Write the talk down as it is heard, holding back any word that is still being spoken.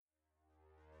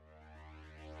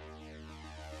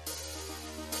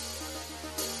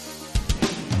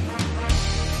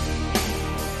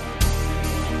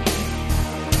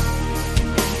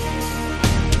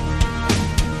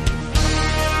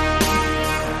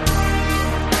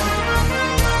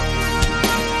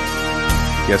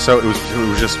Yeah, so it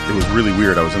was really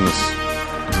weird. I was in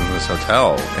this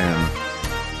hotel, and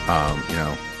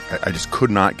I just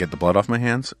could not get the blood off my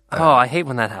hands. I hate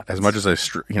when that happens. As much as I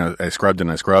scrubbed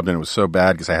and it was so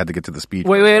bad because I had to get to the speech.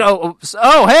 Wait,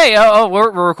 hey,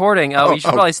 we're recording. You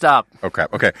should probably stop.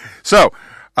 Okay. So,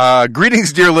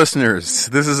 greetings, dear listeners.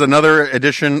 This is another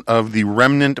edition of the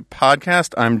Remnant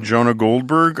Podcast. I'm Jonah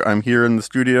Goldberg. I'm here in the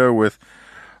studio with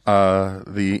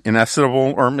the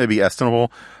inestimable, or maybe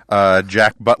estimable,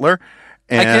 Jack Butler.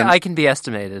 And, I can be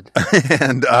estimated.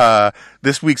 And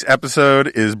this week's episode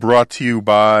is brought to you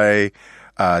by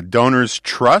Donors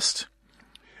Trust.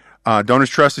 Donors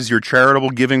Trust is your charitable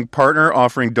giving partner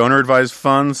offering donor-advised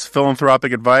funds,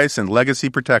 philanthropic advice, and legacy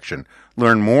protection.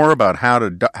 Learn more about how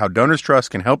Donors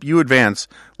Trust can help you advance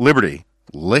liberty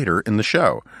later in the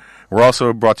show. We're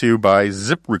also brought to you by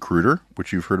ZipRecruiter,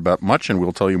 which you've heard about much, and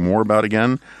we'll tell you more about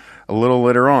again a little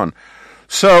later on.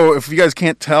 So, if you guys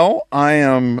can't tell, I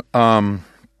am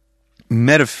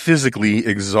metaphysically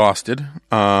exhausted.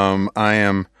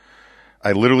 I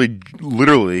literally,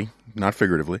 not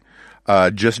figuratively,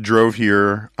 just drove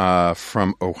here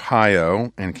from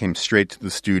Ohio and came straight to the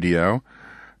studio.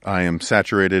 I am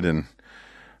saturated in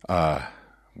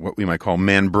what we might call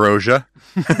Manbrosia.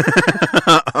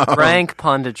 Rank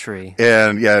punditry.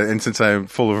 And since I'm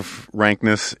full of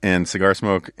rankness and cigar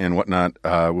smoke and whatnot,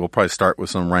 we'll probably start with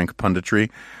some rank punditry.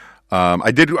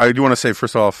 I do want to say,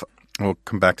 first off, we'll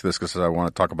come back to this because I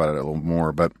want to talk about it a little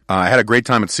more, but I had a great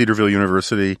time at Cedarville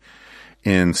University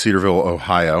in Cedarville,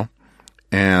 Ohio.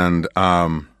 And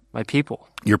my people.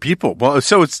 Your people. Well,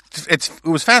 so it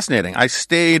was fascinating. I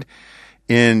stayed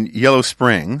in Yellow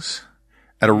Springs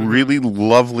at a really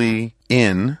lovely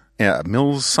inn,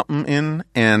 Mills something Inn,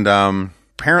 and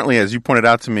apparently, as you pointed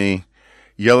out to me,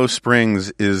 Yellow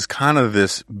Springs is kind of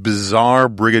this bizarre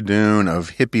brigadoon of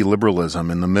hippie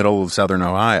liberalism in the middle of southern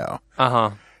Ohio.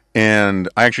 Uh-huh. And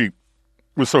I actually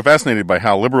was so fascinated by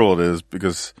how liberal it is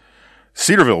because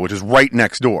Cedarville, which is right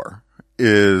next door,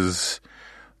 is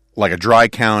like a dry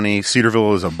county.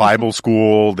 Cedarville is a Bible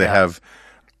school. They have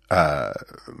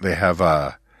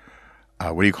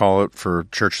what do you call it for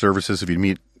church services? If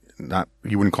you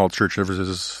you wouldn't call it church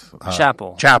services.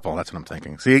 Chapel. Chapel. That's what I'm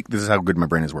thinking. See, this is how good my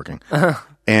brain is working.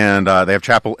 And they have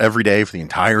chapel every day for the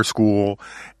entire school,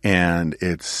 and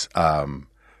it's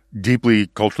deeply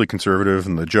culturally conservative.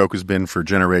 And the joke has been for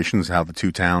generations how the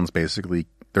two towns basically,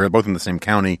 they're both in the same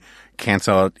county,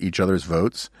 cancel out each other's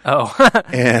votes. Oh.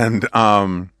 And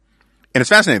it's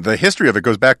fascinating. The history of it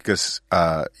goes back because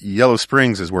Yellow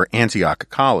Springs is where Antioch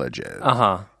College is.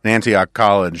 Uh-huh. And Antioch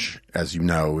College, as you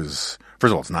know, is,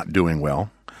 first of all, it's not doing well.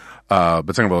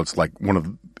 But second of all,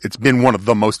 it's been one of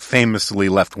the most famously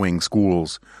left-wing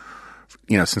schools,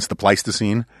 since the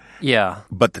Pleistocene. Yeah.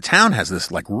 But the town has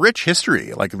this rich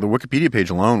history. Like the Wikipedia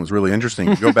page alone was really interesting.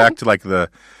 You go back to the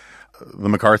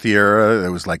McCarthy era. It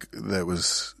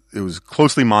was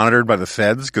closely monitored by the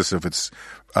feds because of its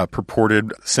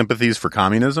purported sympathies for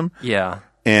communism. Yeah.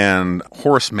 And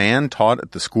Horace Mann taught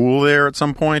at the school there at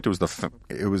some point.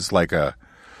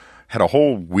 Had a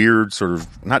whole weird sort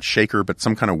of, not shaker, but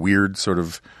some kind of weird sort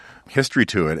of history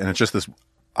to it. And it's just this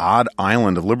odd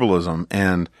island of liberalism.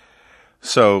 And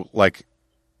so,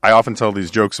 I often tell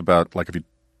these jokes about, when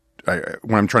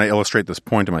I'm trying to illustrate this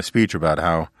point in my speech about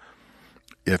how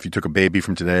if you took a baby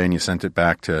from today and you sent it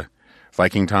back to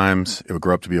Viking times, it would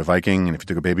grow up to be a Viking. And if you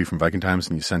took a baby from Viking times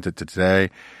and you sent it to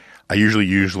today, I usually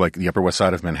use the Upper West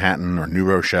Side of Manhattan or New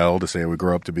Rochelle to say it would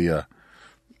grow up to be an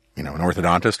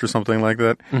orthodontist or something like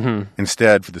that. Mm-hmm.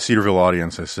 Instead, for the Cedarville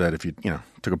audience, I said if you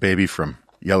took a baby from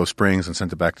Yellow Springs and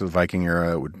sent it back to the Viking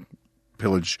era, it would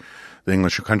pillage the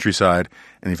English countryside.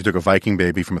 And if you took a Viking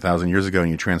baby from 1,000 years ago and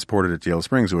you transported it to Yellow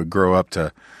Springs, it would grow up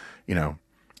to,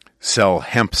 sell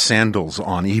hemp sandals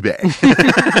on eBay.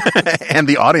 And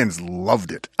the audience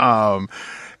loved it. But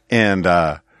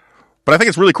I think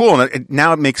it's really cool, and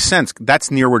now it makes sense.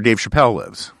 That's near where Dave Chappelle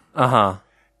lives. Uh-huh.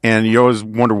 And you always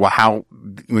wonder how,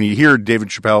 when you hear David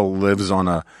Chappelle lives on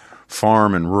a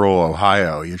farm in rural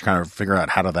Ohio, you kind of figure out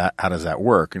how does that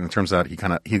work? And it turns out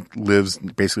he lives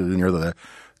basically near the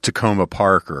Tacoma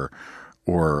Park or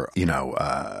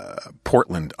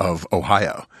Portland of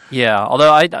Ohio. Yeah,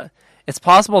 although it's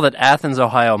possible that Athens,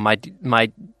 Ohio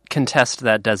might contest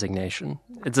that designation.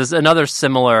 It's another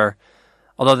similar,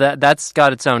 although that's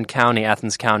got its own county,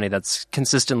 Athens County, that's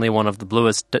consistently one of the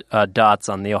bluest dots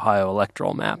on the Ohio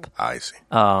electoral map. I see.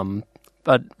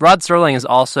 But Rod Serling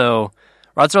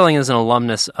is an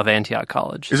alumnus of Antioch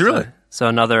College. Is he really? So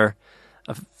another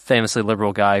famously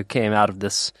liberal guy who came out of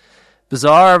this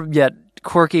bizarre yet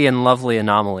quirky and lovely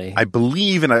anomaly. I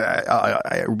believe, and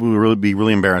I will really be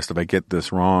really embarrassed if I get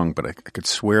this wrong, but I could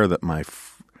swear that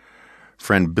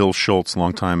friend Bill Schultz,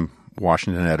 longtime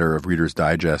Washington editor of Reader's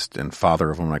Digest and father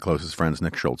of one of my closest friends,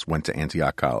 Nick Schultz, went to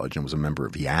Antioch College and was a member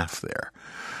of YAF there,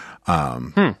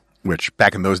 which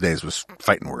back in those days was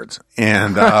fighting words.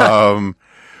 And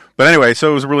but anyway,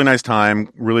 so it was a really nice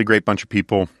time, really great bunch of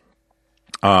people.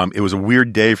 It was a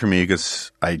weird day for me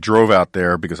because I drove out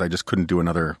there because I just couldn't do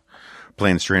another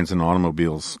planes, trains, and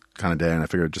automobiles kind of day, and I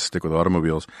figured I'd just stick with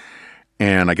automobiles.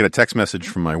 And I get a text message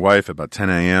from my wife about 10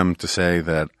 a.m. to say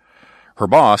that her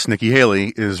boss, Nikki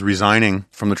Haley, is resigning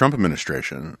from the Trump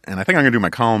administration. And I think I'm going to do my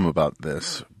column about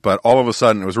this. But all of a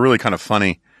sudden, it was a really kind of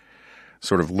funny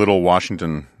sort of little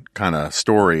Washington kind of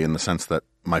story in the sense that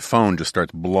my phone just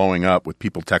starts blowing up with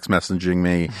people text messaging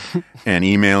me and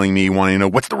emailing me wanting to know,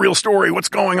 what's the real story? What's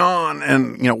going on?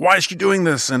 And, why is she doing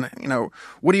this? And,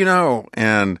 what do you know?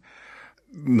 And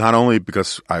not only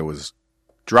because I was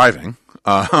driving,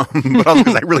 but also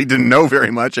because I really didn't know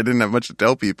very much. I didn't have much to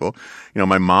tell people.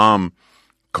 My mom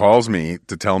calls me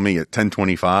to tell me at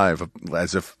 10:25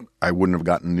 as if I wouldn't have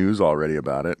gotten news already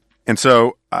about it. And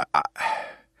so I'm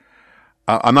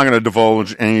not going to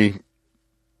divulge any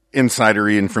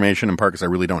insidery information in part because I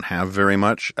really don't have very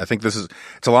much. I think it's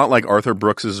a lot like Arthur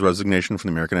Brooks's resignation from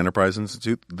the American Enterprise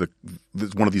Institute.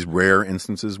 It's one of these rare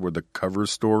instances where the cover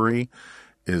story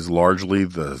is largely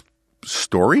the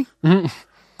story.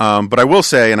 Mm-hmm. But I will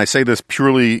say, and I say this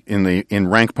purely in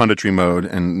rank punditry mode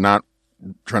and not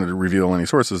trying to reveal any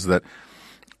sources, that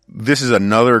this is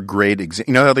another great example.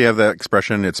 You know how they have that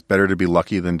expression, it's better to be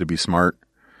lucky than to be smart?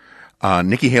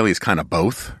 Nikki Haley is kind of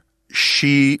both.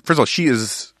 First of all, she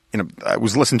is, I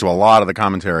was listening to a lot of the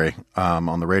commentary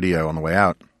on the radio on the way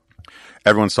out.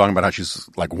 Everyone's talking about how she's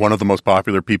like one of the most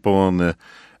popular people in the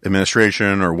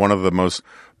administration or one of the most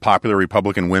popular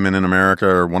Republican women in America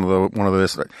or one of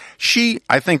this. She,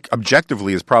 I think,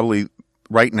 objectively is probably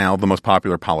right now the most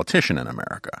popular politician in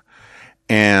America.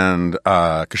 And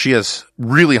because she has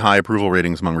really high approval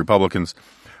ratings among Republicans,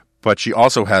 but she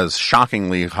also has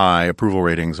shockingly high approval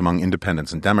ratings among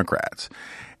independents and Democrats.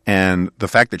 And the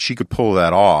fact that she could pull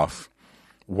that off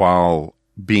while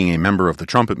being a member of the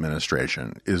Trump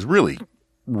administration is really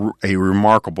a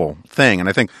remarkable thing. And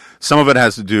I think some of it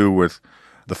has to do with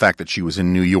the fact that she was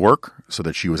in New York, so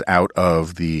that she was out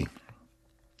of the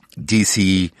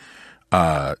D.C.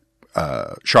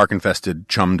 Shark-infested,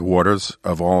 chummed waters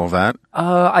of all of that.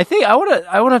 I think I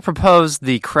want to propose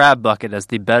the crab bucket as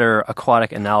the better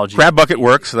aquatic analogy. Crab bucket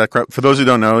works. For those who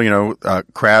don't know,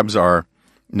 crabs are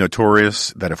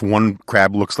notorious that if one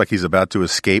crab looks like he's about to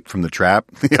escape from the trap,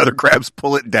 the other crabs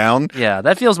pull it down. Yeah,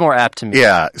 that feels more apt to me.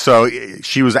 Yeah, so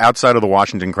she was outside of the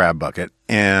Washington crab bucket,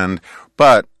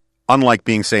 but unlike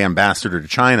being, say, ambassador to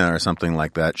China or something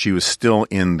like that, she was still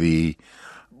in the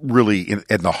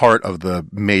heart of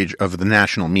the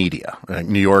national media.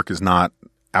 New York is not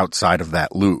outside of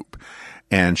that loop,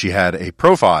 and she had a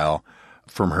profile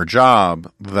from her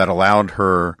job that allowed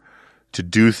her to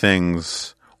do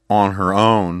things on her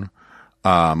own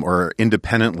or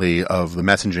independently of the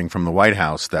messaging from the White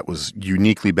House that was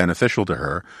uniquely beneficial to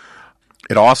her.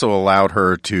 It also allowed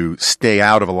her to stay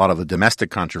out of a lot of the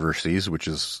domestic controversies, which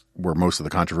is where most of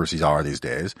the controversies are these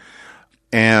days.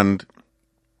 And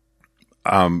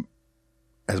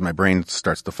as my brain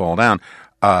starts to fall down,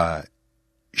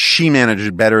 she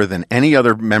managed better than any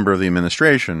other member of the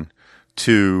administration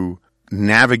to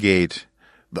navigate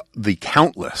the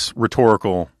countless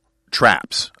rhetorical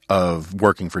traps of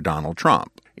working for Donald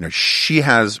Trump. She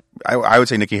has, I would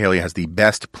say Nikki Haley has the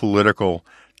best political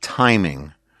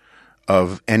timing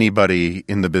of anybody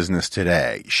in the business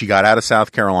today. She got out of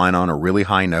South Carolina on a really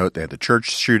high note. They had the church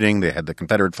shooting, they had the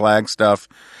Confederate flag stuff,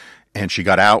 and she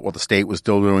got out while the state was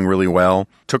still doing really well,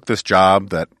 took this job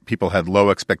that people had low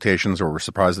expectations or were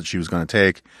surprised that she was going to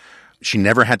take. She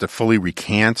never had to fully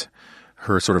recant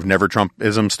her sort of never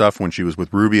Trumpism stuff when she was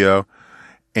with Rubio.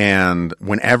 And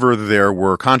whenever there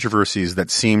were controversies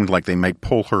that seemed like they might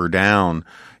pull her down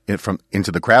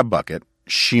into the crab bucket,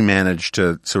 she managed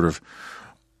to sort of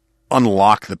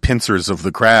unlock the pincers of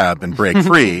the crab and break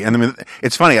free. And I mean,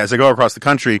 it's funny, as I go across the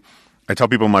country, I tell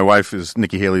people my wife is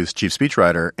Nikki Haley's chief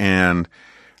speechwriter, and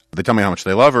they tell me how much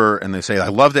they love her, and they say, I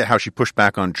loved it how she pushed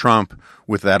back on Trump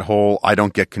with that whole I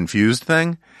don't get confused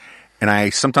thing. And I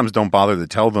sometimes don't bother to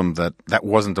tell them that that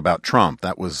wasn't about Trump.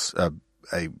 That was a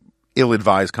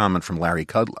ill-advised comment from Larry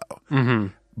Kudlow. Mm-hmm.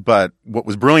 But what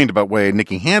was brilliant about the way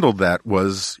Nikki handled that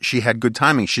was she had good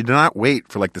timing. She did not wait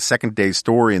for like the second day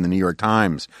story in the New York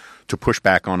Times to push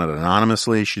back on it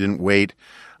anonymously. She didn't wait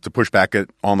to push back on it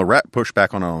on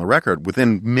the record.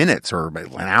 Within minutes or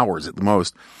hours at the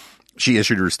most, she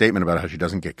issued her statement about how she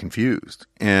doesn't get confused.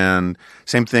 And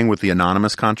same thing with the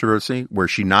anonymous controversy, where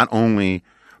she not only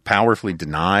powerfully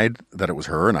denied that it was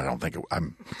her, and I don't think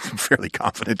I'm fairly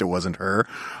confident it wasn't her.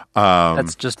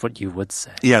 That's just what you would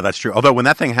say. Yeah, that's true. Although when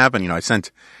that thing happened, I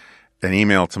sent an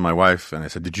email to my wife and I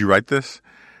said, "Did you write this?"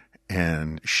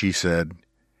 And she said,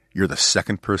 "You're the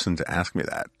second person to ask me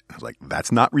that." I was like,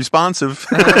 "That's not responsive."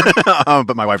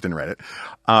 But my wife didn't write it.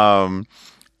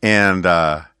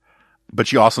 But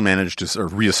she also managed to sort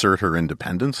of reassert her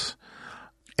independence.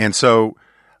 And so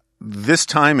this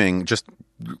timing, just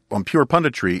on pure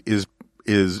punditry,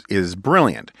 is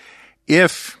brilliant.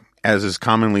 If, as is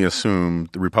commonly assumed,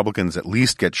 the Republicans at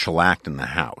least get shellacked in the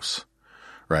House,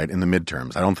 right, in the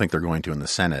midterms. I don't think they're going to in the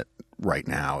Senate right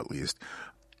now, at least.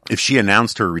 If she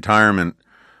announced her retirement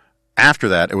after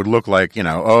that, it would look like,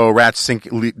 rats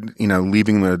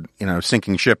leaving the,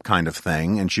 sinking ship kind of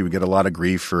thing, and she would get a lot of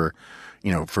grief for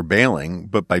bailing.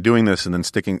 But by doing this and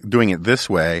then doing it this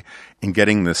way and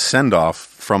getting this send-off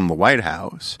from the White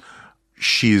House,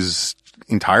 she's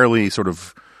entirely sort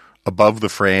of above the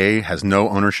fray, has no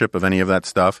ownership of any of that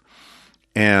stuff.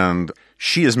 And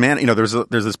she is there's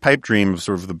this pipe dream of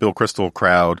sort of the Bill Kristol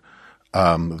crowd,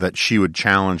 that she would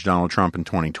challenge Donald Trump in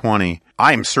 2020.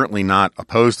 I am certainly not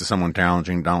opposed to someone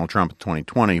challenging Donald Trump in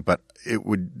 2020, but it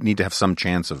would need to have some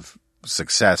chance of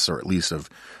success, or at least of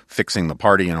fixing the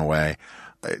party in a way.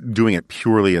 Doing it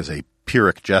purely as a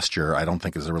Pyrrhic gesture, I don't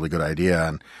think is a really good idea,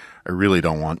 and I really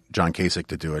don't want John Kasich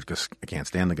to do it because I can't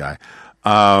stand the guy.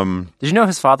 Did you know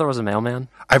his father was a mailman?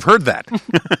 I've heard that.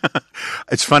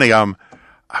 It's funny. I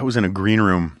was in a green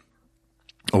room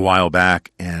a while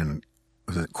back, and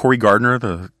was it Cory Gardner,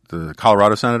 the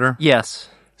Colorado senator? Yes.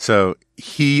 So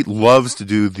he loves to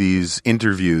do these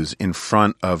interviews in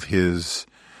front of his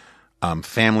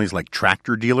family's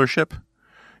tractor dealership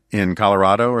in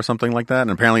Colorado or something like that.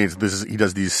 And apparently he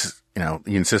does these,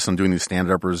 he insists on doing these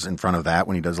stand-uppers in front of that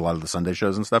when he does a lot of the Sunday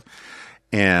shows and stuff.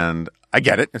 And I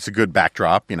get it. It's a good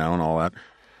backdrop, and all that.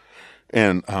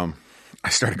 And I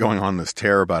started going on this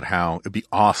tear about how it'd be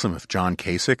awesome if John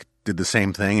Kasich did the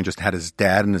same thing and just had his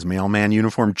dad in his mailman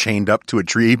uniform chained up to a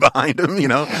tree behind him,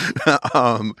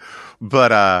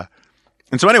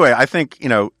 And so anyway, I think,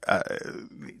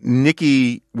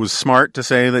 Nikki was smart to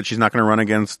say that she's not going to run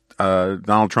against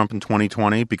Donald Trump in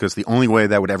 2020, because the only way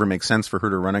that would ever make sense for her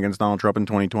to run against Donald Trump in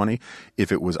 2020,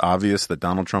 if it was obvious that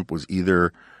Donald Trump was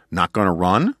either not going to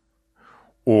run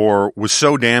or was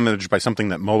so damaged by something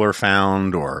that Mueller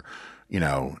found, or,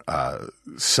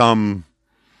 some,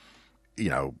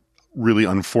 really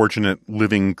unfortunate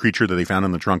living creature that they found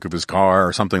in the trunk of his car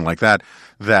or something like that,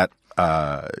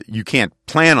 you can't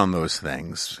plan on those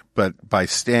things. But by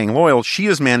staying loyal, she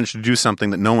has managed to do something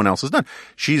that no one else has done.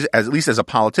 She's, at least as a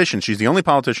politician, she's the only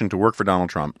politician to work for Donald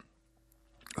Trump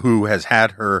who has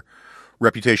had her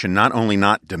reputation not only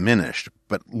not diminished,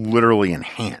 but literally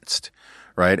enhanced.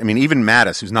 Right? I mean, even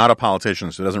Mattis, who's not a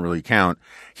politician, so it doesn't really count,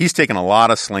 he's taken a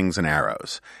lot of slings and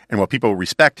arrows. And while people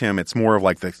respect him, it's more of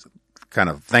like the kind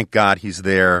of thank God he's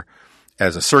there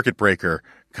as a circuit breaker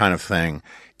kind of thing.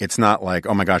 It's not like,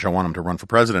 oh my gosh, I want him to run for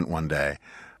president one day.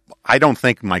 I don't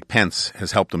think Mike Pence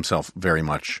has helped himself very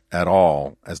much at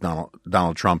all as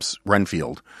Donald Trump's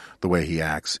Renfield, the way he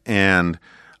acts. And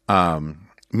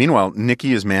meanwhile, Nikki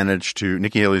Haley's managed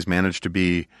to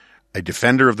be a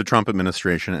defender of the Trump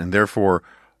administration and therefore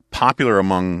popular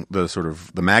among the sort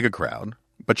of the MAGA crowd.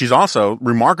 But she's also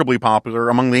remarkably popular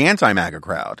among the anti-MAGA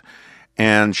crowd.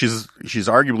 And she's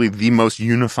arguably the most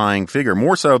unifying figure,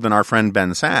 more so than our friend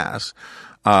Ben Sass,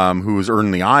 who has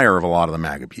earned the ire of a lot of the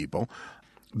MAGA people,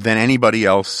 than anybody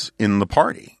else in the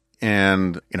party.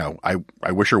 And,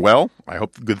 I wish her well. I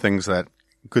hope good things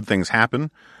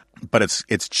happen. But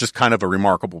it's just kind of a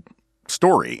remarkable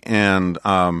story. And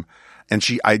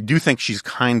I do think she's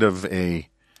kind of a,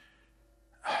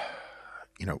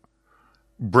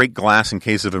 break glass in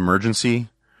case of emergency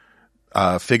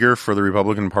figure for the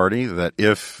Republican Party, that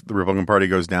if the Republican Party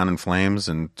goes down in flames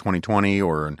in 2020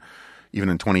 or even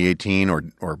in 2018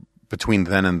 or between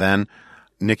then and then,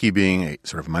 Nikki being a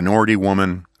sort of minority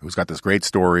woman who's got this great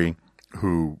story,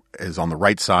 who is on the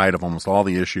right side of almost all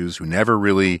the issues, who never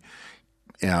really,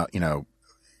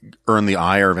 earn the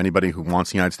ire of anybody who wants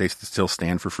the United States to still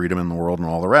stand for freedom in the world and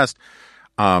all the rest.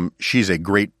 She's a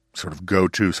great sort of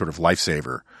go-to sort of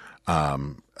lifesaver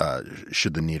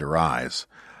should the need arise.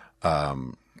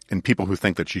 And people who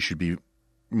think that she should be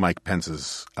Mike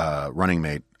Pence's running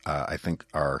mate, I think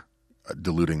are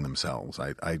deluding themselves.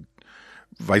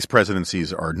 Vice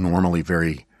presidencies are normally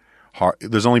very hard.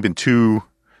 There's only been 2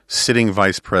 sitting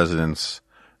vice presidents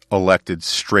elected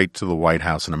straight to the White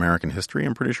House in American history.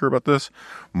 I'm pretty sure about this.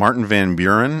 Martin Van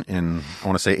Buren in, I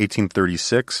want to say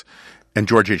 1836, and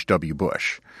George H.W.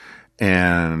 Bush.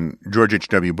 And George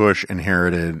H.W. Bush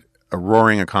inherited a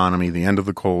roaring economy, the end of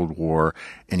the Cold War,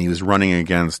 and he was running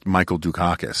against Michael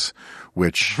Dukakis,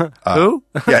 which Who?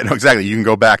 Yeah, no, exactly. You can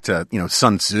go back to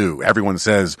Sun Tzu. Everyone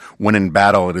says when in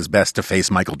battle, it is best to face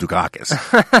Michael Dukakis.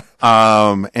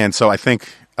 And so I think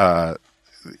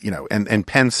and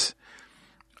Pence,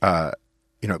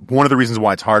 one of the reasons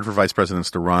why it's hard for vice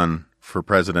presidents to run for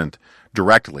president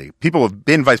directly. People have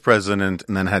been vice president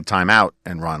and then had time out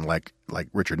and run, like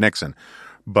Richard Nixon.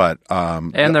 But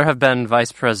and there have been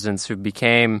vice presidents who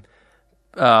became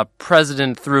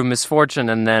president through misfortune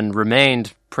and then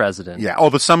remained president. Yeah,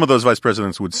 although some of those vice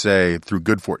presidents would say through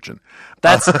good fortune.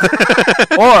 That's or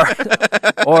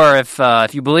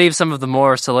if you believe some of the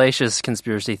more salacious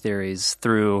conspiracy theories,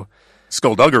 through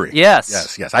skullduggery.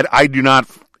 Yes. I do not,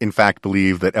 in fact,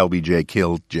 believe that LBJ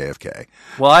killed JFK.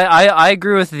 Well, I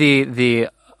agree with the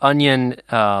Onion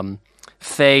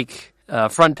fake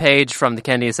front page from the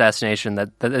Kennedy assassination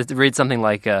that it reads something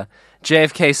like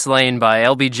JFK slain by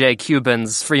LBJ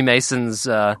Cubans, Freemasons.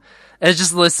 It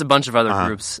just lists a bunch of other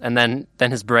groups, and then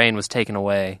his brain was taken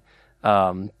away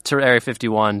to Area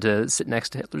 51 to sit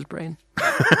next to Hitler's brain.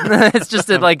 It's just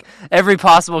like every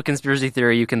possible conspiracy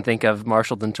theory you can think of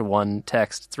marshaled into one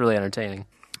text. It's really entertaining.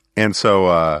 And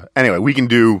so, anyway, we can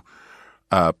do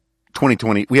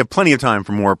 2020. We have plenty of time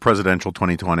for more presidential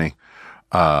 2020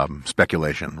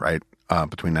 speculation, right?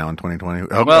 Between now and 2020.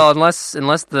 Okay. Well,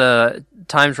 unless the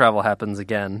time travel happens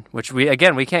again, which we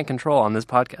can't control on this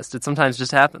podcast. It sometimes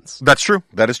just happens. That's true.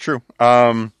 That is true.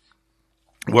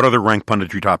 What other rank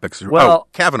punditry topics? Well,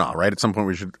 Kavanaugh, right? At some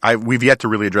point we've yet to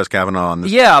really address Kavanaugh on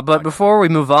this. Yeah, but before we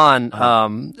move on,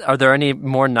 are there any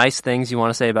more nice things you want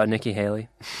to say about Nikki Haley?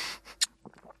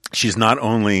 She's not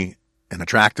only an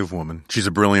attractive woman, she's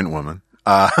a brilliant woman.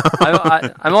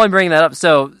 I'm only bringing that up.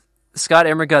 So Scott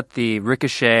Immergut, the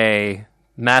Ricochet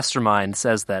mastermind,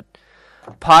 says that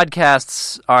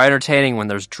podcasts are entertaining when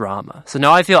there's drama. So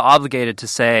now I feel obligated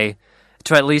to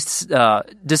at least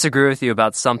disagree with you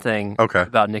about something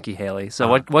about Nikki Haley. So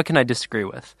what can I disagree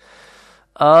with?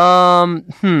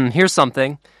 Here's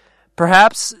something.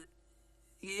 Perhaps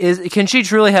can she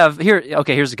truly have here?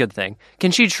 Okay, here's a good thing.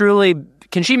 Can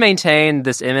she maintain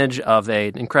this image of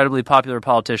an incredibly popular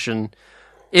politician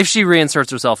if she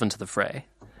reinserts herself into the fray?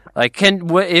 Like,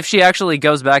 if she actually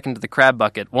goes back into the crab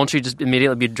bucket, won't she just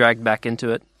immediately be dragged back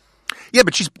into it? Yeah,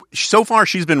 but so far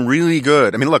she's been really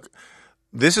good. I mean, look,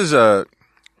 this is the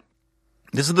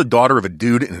daughter of a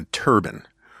dude in a turban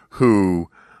who,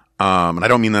 and I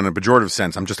don't mean that in a pejorative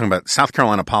sense. I'm just talking about South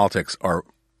Carolina politics are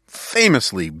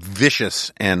famously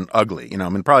vicious and ugly. I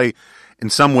mean, probably in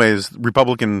some ways,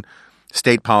 Republican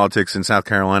state politics in South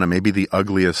Carolina may be the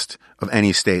ugliest of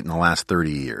any state in the last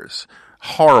 30 years.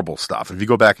 Horrible stuff. If you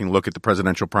go back and look at the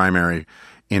presidential primary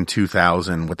in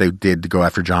 2000, what they did to go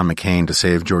after John McCain to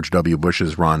save George W.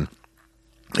 Bush's run,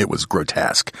 it was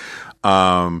grotesque.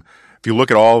 If you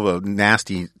look at all the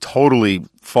nasty, totally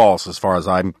false, as far as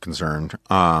I'm concerned,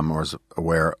 or as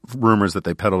aware, rumors that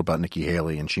they peddled about Nikki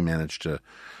Haley, and she managed to,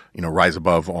 rise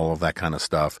above all of that kind of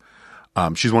stuff.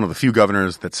 She's one of the few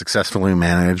governors that successfully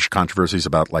managed controversies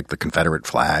about like the Confederate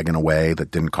flag in a way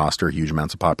that didn't cost her huge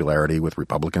amounts of popularity with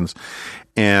Republicans.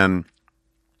 And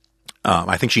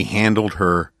I think she handled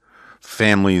her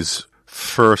family's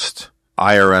first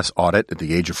IRS audit at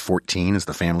the age of 14 as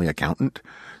the family accountant.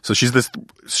 So she's this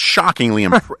shockingly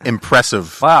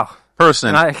impressive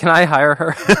person. Can I hire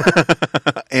her?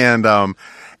 And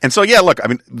so, yeah, look, I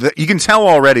mean, you can tell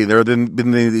already there have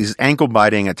been these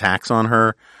ankle-biting attacks on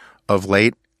her of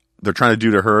late. They're trying to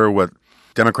do to her what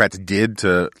Democrats did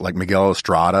to like Miguel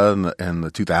Estrada in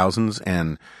the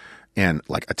 2000s and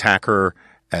like attack her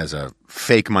as a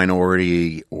fake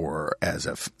minority or as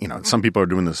some people are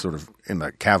doing this sort of in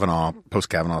the Kavanaugh,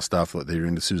 post-Kavanaugh stuff that they're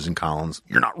doing to Susan Collins.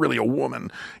 You're not really a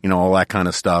woman, all that kind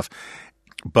of stuff.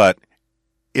 But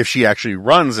if she actually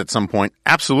runs at some point,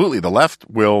 absolutely, the left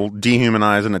will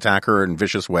dehumanize and attack her in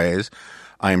vicious ways.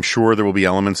 I am sure there will be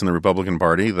elements in the Republican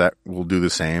Party that will do the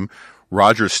same.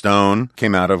 Roger Stone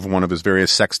came out of one of his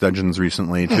various sex dungeons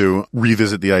recently to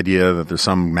revisit the idea that there's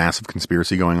some massive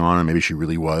conspiracy going on and maybe she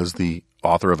really was the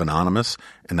author of Anonymous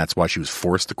and that's why she was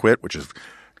forced to quit, which is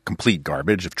complete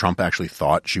garbage. If Trump actually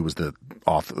thought she was the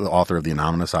author of the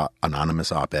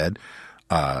Anonymous op-ed,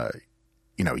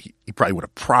 he probably would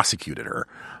have prosecuted her.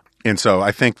 And so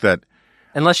I think that...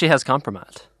 Unless she has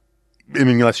compromise.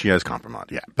 Unless she has compromise,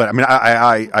 yeah. But I mean,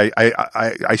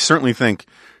 I certainly think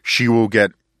she will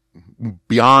get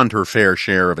beyond her fair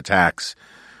share of attacks,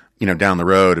 down the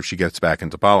road if she gets back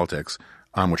into politics,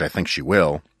 which I think she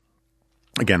will.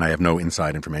 Again, I have no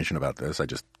inside information about this. I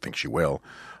just think she will.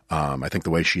 I think the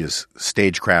way she has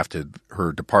stagecrafted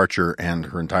her departure and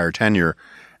her entire tenure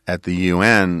at the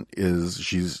UN is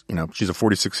she's a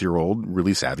 46-year-old,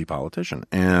 really savvy politician.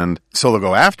 And so they'll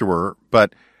go after her,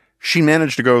 but she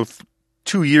managed to go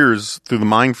 2 years through the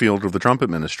minefield of the Trump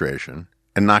administration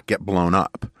and not get blown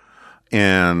up.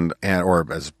 Or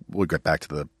as we'll get back to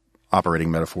the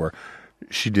operating metaphor,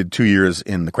 she did 2 years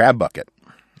in the crab bucket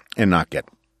and not get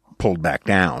pulled back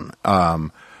down.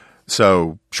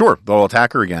 So sure, they'll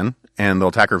attack her again, and they'll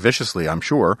attack her viciously, I'm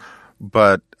sure.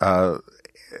 But,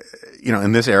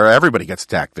 in this era, everybody gets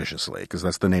attacked viciously because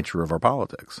that's the nature of our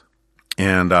politics.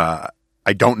 And,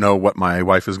 I don't know what my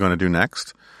wife is going to do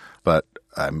next, but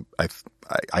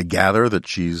I gather that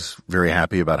she's very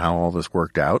happy about how all this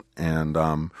worked out, and,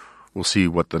 we'll see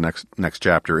what the next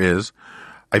chapter is.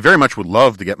 I very much would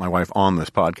love to get my wife on this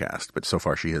podcast, but so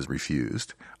far she has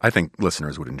refused. I think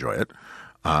listeners would enjoy it.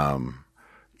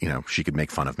 She could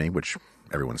make fun of me, which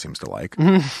everyone seems to like.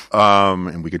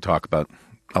 And we could talk about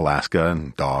Alaska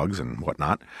and dogs and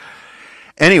whatnot.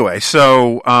 Anyway,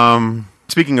 so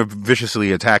speaking of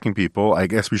viciously attacking people, I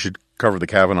guess we should cover the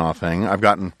Kavanaugh thing. I've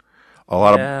gotten a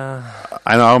lot of...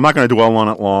 I know, I'm not going to dwell on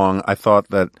it long. I thought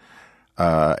that,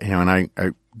 and I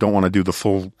don't want to do the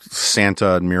full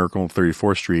Santa and Miracle on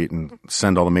 34th Street and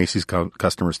send all the Macy's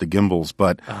customers to Gimbals,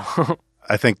 but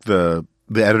I think the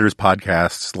editors'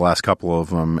 podcasts, the last couple of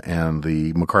them, and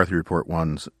the McCarthy Report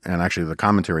ones, and actually the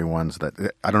commentary ones that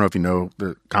I don't know if you know,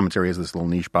 the commentary is this little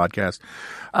niche podcast.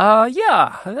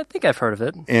 Yeah, I think I've heard of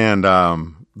it. And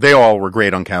they all were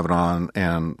great on Kavanaugh,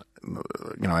 and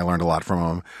I learned a lot from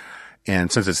them.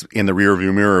 And since it's in the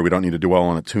rearview mirror, we don't need to dwell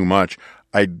on it too much.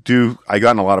 I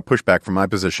gotten a lot of pushback from my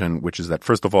position, which is that,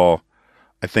 first of all,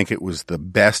 I think it was the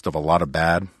best of a lot of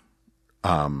bad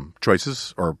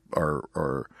choices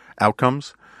or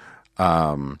outcomes.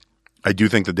 I do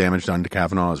think the damage done to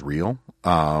Kavanaugh is real.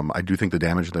 I do think the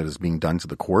damage that is being done to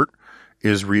the court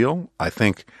is real. I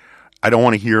don't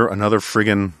want to hear another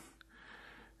friggin',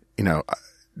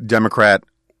 Democrat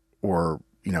or,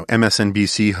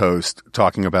 MSNBC host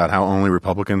talking about how only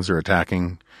Republicans are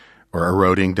attacking or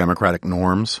eroding democratic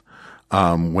norms,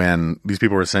 when these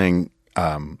people are saying,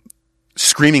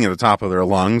 screaming at the top of their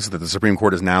lungs that the Supreme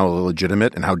Court is now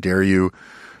illegitimate, and how dare you,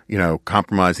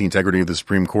 compromise the integrity of the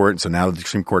Supreme Court. And so now that the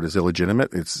Supreme Court is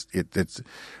illegitimate, it's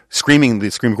screaming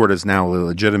the Supreme Court is now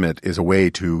illegitimate is a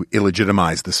way to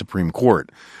illegitimize the Supreme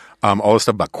Court. All this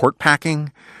stuff about court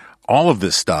packing, all of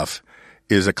this stuff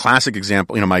is a classic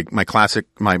example.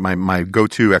 My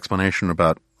go-to explanation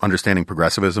about understanding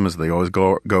progressivism is they always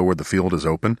go where the field is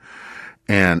open,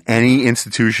 and any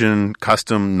institution,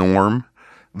 custom, norm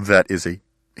that is a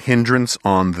hindrance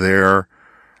on their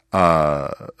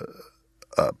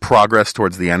progress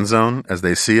towards the end zone as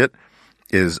they see it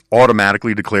is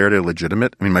automatically declared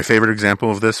illegitimate. I mean, my favorite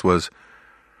example of this was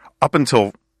up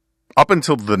until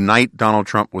the night Donald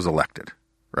Trump was elected,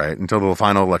 right? Until the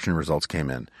final election results came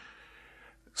in.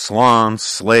 Salon,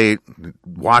 Slate,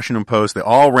 Washington Post, they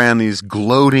all ran these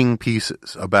gloating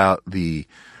pieces about the,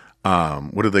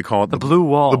 what do they call it? The blue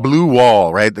wall. The blue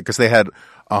wall, right? Because they had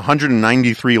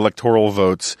 193 electoral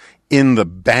votes in the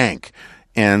bank.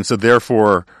 And so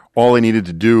therefore, all they needed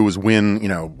to do was win,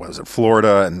 was it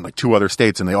Florida and like 2 other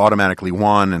states, and they automatically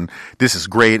won. And this is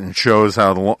great and shows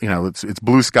how it's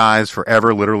blue skies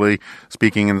forever, literally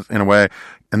speaking in a way.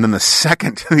 And then the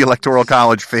second the Electoral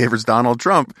College favors Donald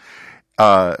Trump,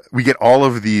 we get all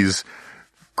of these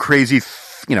crazy,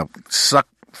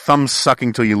 thumb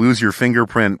sucking till you lose your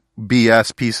fingerprint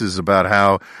BS pieces about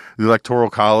how the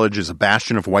Electoral College is a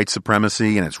bastion of white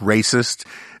supremacy and it's racist.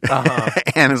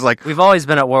 And it's like, we've always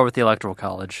been at war with the Electoral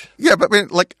College. Yeah, but they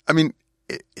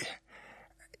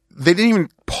didn't even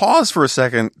pause for a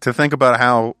second to think about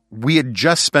how we had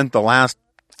just spent the last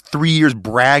 3 years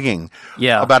bragging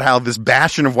about how this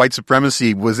bastion of white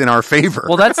supremacy was in our favor.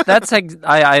 Well, that's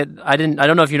I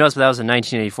don't know if you noticed, but that was a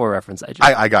 1984 reference.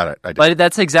 I got it. I did. But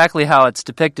that's exactly how it's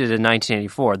depicted in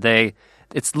 1984.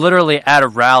 It's literally at a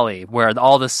rally where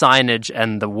all the signage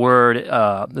and the word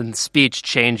and speech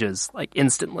changes like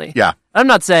instantly. Yeah. I'm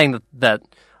not saying that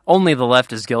only the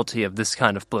left is guilty of this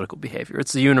kind of political behavior.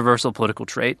 It's a universal political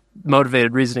trait,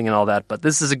 motivated reasoning and all that, but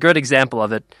this is a good example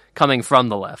of it coming from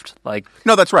the left.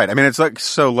 No, that's right. I mean, it's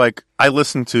I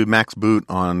listened to Max Boot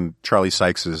on Charlie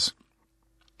Sykes's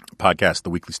podcast,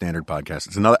 the Weekly Standard podcast.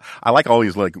 It's another, I like all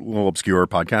these little obscure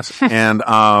podcasts, and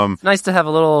it's nice to have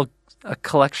a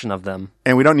collection of them.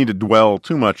 And we don't need to dwell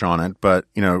too much on it, but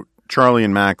Charlie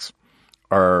and Max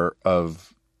are of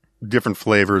different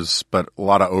flavors, but a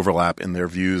lot of overlap in their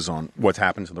views on what's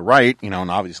happened to the right, and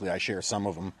obviously I share some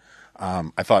of them.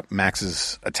 I thought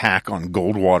Max's attack on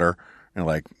Goldwater,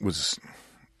 was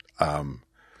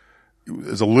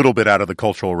is a little bit out of the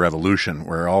Cultural Revolution,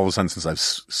 where all of a sudden, since I've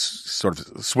sort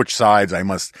of switched sides, I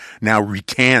must now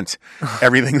recant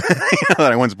everything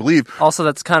that I once believed. Also,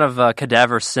 that's kind of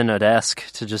Cadaver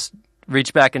Synod-esque to just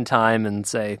reach back in time and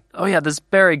say, "Oh yeah, this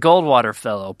Barry Goldwater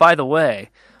fellow. By the way,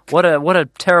 what a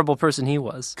terrible person he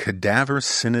was." Cadaver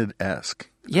Synod-esque.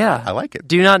 Yeah, I like it.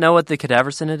 Do you not know what the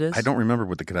Cadaver Synod is? I don't remember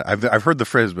what the Cadaver. I've heard the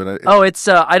phrase, but it's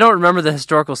I don't remember the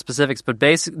historical specifics, but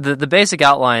the basic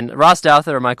outline. Ross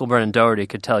Douthat or Michael Brennan Doherty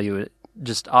could tell you it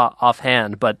just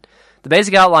offhand, but the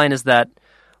basic outline is that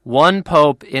one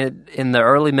pope in the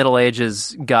early Middle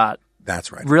Ages got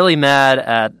that's right, really mad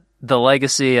at the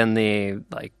legacy and the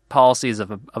policies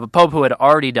of a pope who had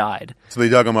already died. So they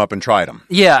dug him up and tried him.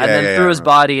 Yeah, and then threw his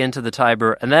body into the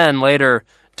Tiber, and then later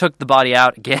took the body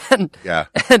out again,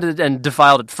 and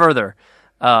defiled it further.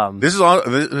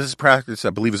 This practice, I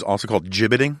believe, is also called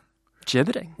gibbeting.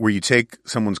 Gibbeting, where you take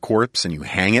someone's corpse and you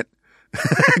hang it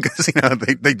because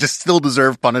they just still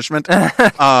deserve punishment. The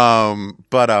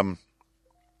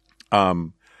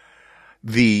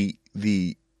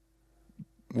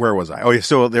where was I? Oh yeah,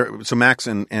 so Max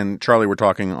and Charlie were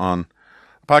talking on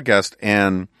a podcast,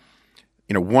 and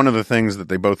one of the things that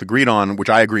they both agreed on, which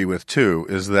I agree with too,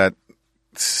 is that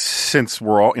since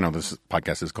we're all, this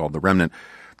podcast is called The Remnant,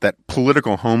 that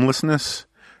political homelessness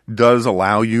does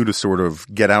allow you to sort of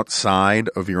get outside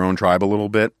of your own tribe a little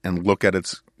bit and look at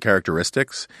its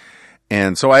characteristics.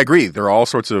 And so I agree. There are all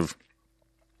sorts of,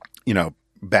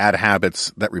 bad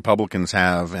habits that Republicans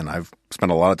have, and I've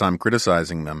spent a lot of time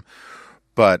criticizing them.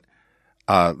 But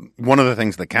one of the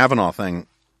things the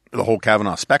whole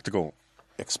Kavanaugh spectacle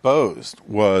exposed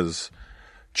was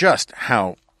just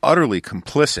how utterly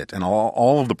complicit in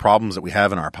all of the problems that we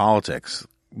have in our politics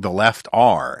the left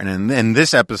are. And in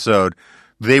this episode,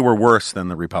 they were worse than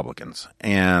the Republicans.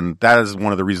 And that is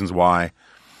one of the reasons why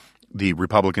the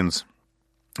Republicans,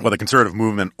 the conservative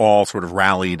movement all sort of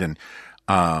rallied and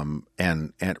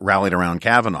rallied around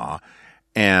Kavanaugh.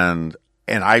 And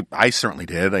I certainly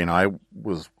did. I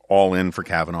was all in for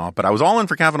Kavanaugh, but I was all in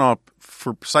for Kavanaugh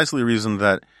for precisely the reason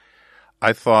that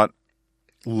I thought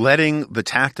letting the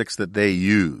tactics that they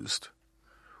used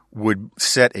would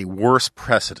set a worse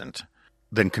precedent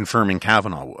than confirming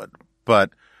Kavanaugh would.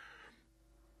 But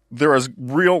there is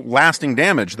real lasting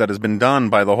damage that has been done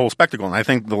by the whole spectacle, and I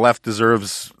think the left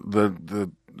deserves the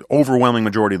overwhelming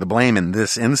majority of the blame in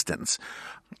this instance.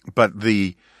 But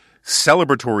the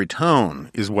celebratory tone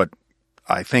is what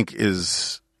I think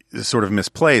is sort of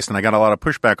misplaced, and I got a lot of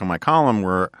pushback on my column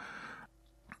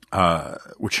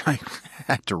which I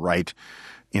had to write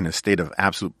in a state of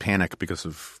absolute panic because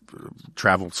of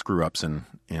travel screw-ups in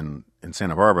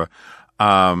Santa Barbara.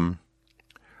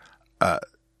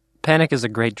 Panic is a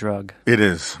great drug. It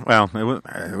is. Well,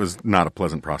 it was not a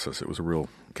pleasant process. It was a real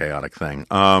chaotic thing.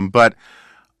 But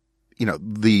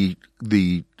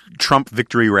the Trump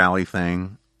victory rally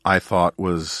thing I thought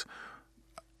was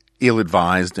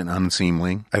ill-advised and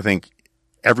unseemly. I think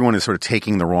everyone is sort of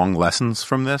taking the wrong lessons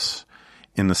from this,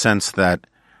 in the sense that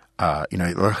there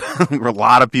were a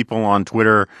lot of people on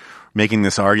Twitter making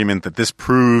this argument that this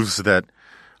proves that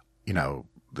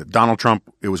that Donald Trump,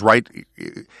 it was right.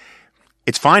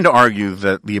 It's fine to argue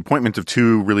that the appointment of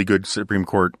two really good Supreme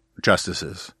Court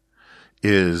justices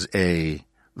is a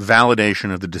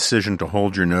validation of the decision to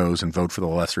hold your nose and vote for the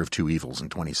lesser of two evils in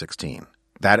 2016.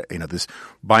 That, this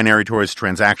binary choice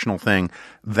transactional thing,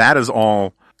 that is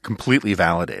all completely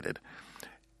validated.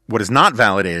 What is not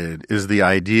validated is the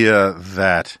idea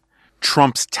that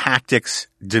Trump's tactics,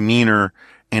 demeanor,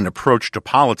 and approach to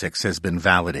politics has been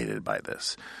validated by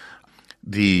this.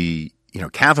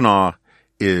 Kavanaugh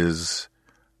is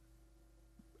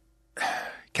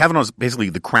basically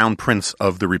the crown prince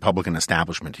of the Republican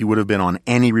establishment. He would have been on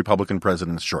any Republican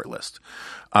president's shortlist.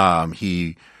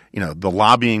 The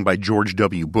lobbying by George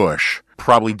W. Bush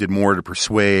probably did more to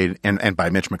persuade, and by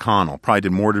Mitch McConnell, probably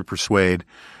did more to persuade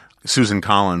Susan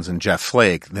Collins and Jeff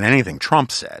Flake than anything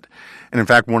Trump said. And in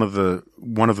fact, one of the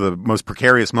most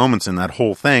precarious moments in that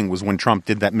whole thing was when Trump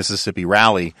did that Mississippi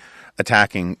rally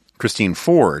attacking Christine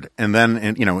Ford. And then,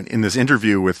 in this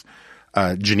interview with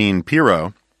Jeanine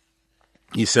Pirro,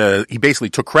 he basically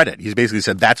took credit. He basically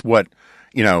said, that's what,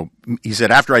 he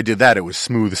said, after I did that, it was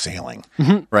smooth sailing.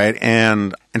 Mm-hmm. Right.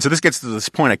 And so this gets to this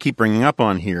point I keep bringing up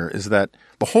on here, is that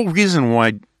the whole reason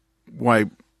why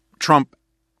Trump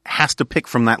has to pick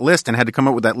from that list and had to come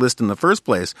up with that list in the first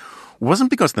place wasn't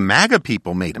because the MAGA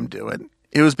people made him do it.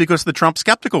 It was because the Trump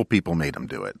skeptical people made him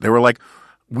do it. They were like,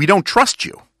 we don't trust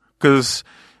you because,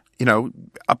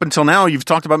 up until now you've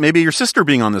talked about maybe your sister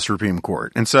being on the Supreme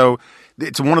Court. And so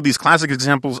it's one of these classic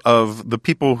examples of the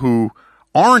people who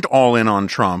aren't all in on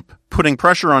Trump, putting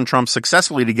pressure on Trump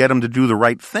successfully to get him to do the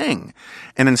right thing.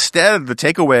 And instead, the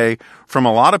takeaway from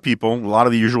a lot of people, a lot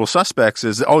of the usual suspects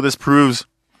is, oh, this proves,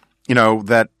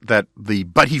 that the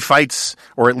but he fights,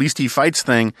 or at least he fights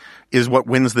thing is what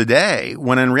wins the day.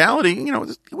 When in reality,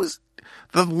 it was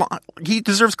he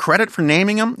deserves credit for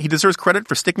naming him. He deserves credit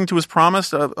for sticking to his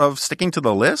promise of sticking to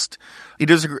the list. He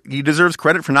deserves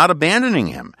credit for not abandoning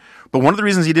him. But one of the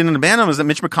reasons he didn't abandon him is that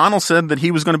Mitch McConnell said that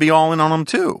he was going to be all in on him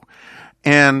too.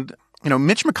 And,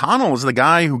 Mitch McConnell is the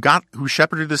guy who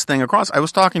shepherded this thing across. I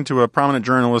was talking to a prominent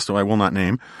journalist who I will not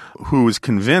name, who was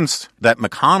convinced that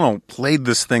McConnell played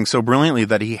this thing so brilliantly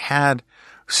that he had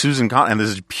Susan Collins, and this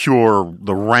is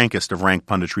the rankest of rank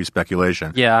punditry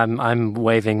speculation. Yeah, I'm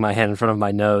waving my hand in front of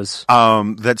my nose.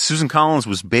 That Susan Collins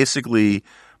was basically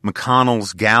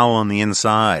McConnell's gal on the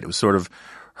inside. It was sort of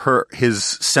his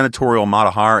senatorial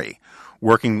Mata Hari,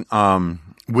 working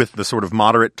with the sort of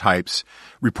moderate types,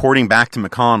 reporting back to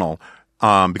McConnell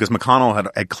because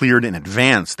McConnell had cleared in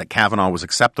advance that Kavanaugh was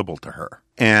acceptable to her.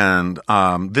 And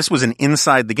this was an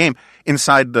inside the game,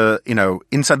 inside the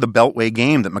Beltway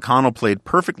game that McConnell played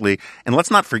perfectly. And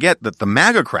let's not forget that the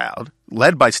MAGA crowd,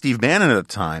 led by Steve Bannon at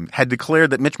the time, had declared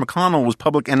that Mitch McConnell was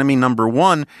public enemy number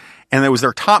one, and it was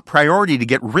their top priority to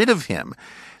get rid of him.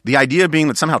 The idea being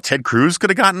that somehow Ted Cruz could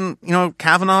have gotten,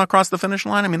 Kavanaugh across the finish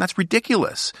line. I mean, that's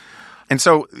ridiculous. And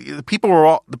so the people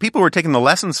who are taking the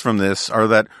lessons from this are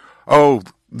that,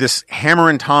 this hammer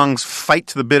and tongs fight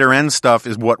to the bitter end stuff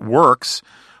is what works.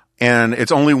 And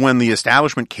it's only when the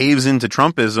establishment caves into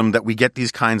Trumpism that we get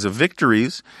these kinds of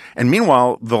victories. And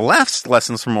meanwhile, the left's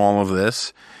lessons from all of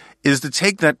this is to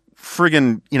take that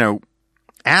friggin',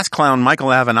 ass clown Michael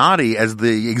Avenatti as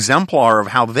the exemplar of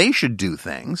how they should do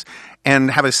things and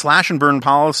have a slash and burn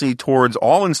policy towards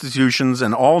all institutions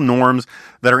and all norms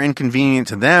that are inconvenient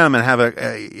to them, and have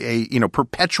a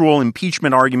perpetual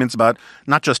impeachment arguments about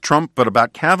not just Trump, but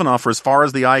about Kavanaugh for as far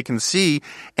as the eye can see,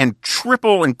 and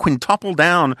triple and quintuple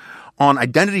down on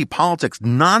identity politics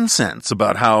nonsense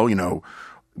about how,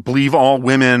 believe all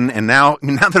women. And now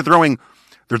they're throwing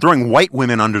white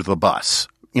women under the bus.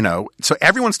 So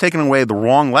everyone's taken away the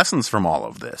wrong lessons from all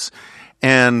of this,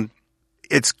 and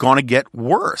it's going to get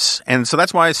worse. And so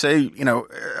that's why I say,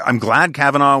 I'm glad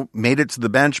Kavanaugh made it to the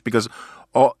bench, because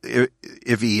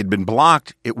if he had been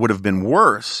blocked, it would have been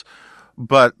worse.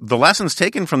 But the lessons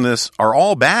taken from this are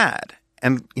all bad.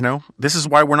 And, this is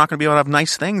why we're not going to be able to have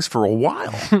nice things for a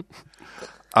while.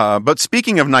 But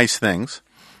speaking of nice things,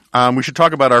 we should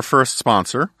talk about our first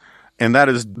sponsor, and that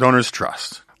is Donors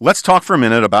Trust. Let's talk for a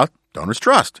minute about Donors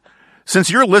Trust.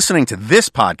 Since you're listening to this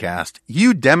podcast,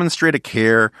 you demonstrate a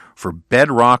care for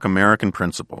bedrock American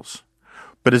principles.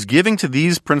 But is giving to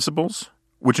these principles,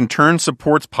 which in turn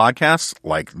supports podcasts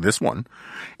like this one,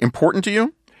 important to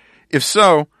you? If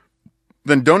so,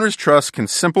 then Donors Trust can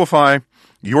simplify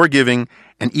your giving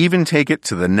and even take it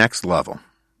to the next level.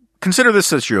 Consider this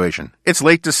situation. It's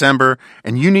late December,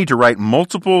 and you need to write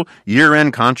multiple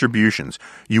year-end contributions.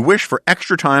 You wish for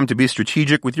extra time to be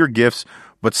strategic with your gifts,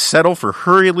 but settle for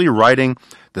hurriedly writing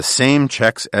the same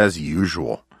checks as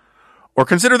usual. Or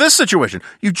consider this situation.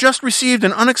 You just received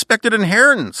an unexpected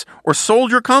inheritance or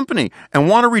sold your company and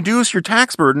want to reduce your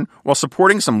tax burden while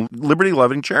supporting some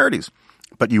liberty-loving charities.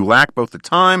 But you lack both the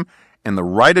time and the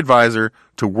right advisor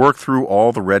to work through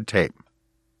all the red tape.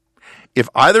 If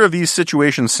either of these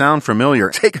situations sound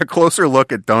familiar, take a closer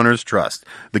look at Donors Trust,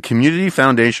 the community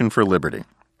foundation for liberty.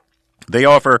 They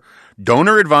offer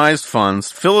donor-advised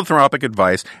funds, philanthropic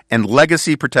advice, and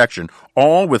legacy protection,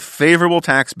 all with favorable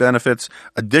tax benefits,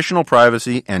 additional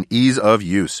privacy, and ease of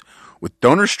use. With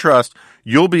Donors Trust,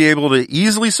 you'll be able to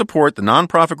easily support the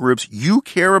nonprofit groups you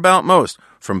care about most,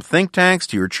 from think tanks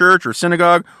to your church or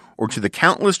synagogue, or to the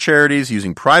countless charities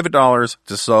using private dollars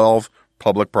to solve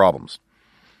public problems.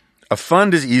 A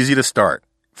fund is easy to start.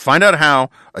 Find out how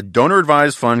a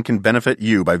donor-advised fund can benefit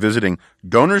you by visiting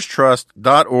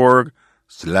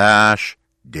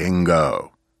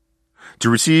donorstrust.org/dingo to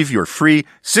receive your free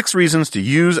 6 reasons to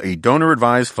use a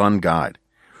donor-advised fund guide.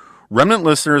 Remnant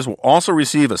listeners will also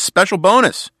receive a special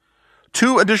bonus,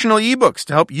 2 additional ebooks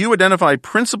to help you identify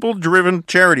principle-driven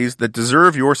charities that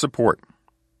deserve your support.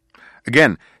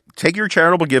 Again, take your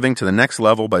charitable giving to the next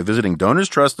level by visiting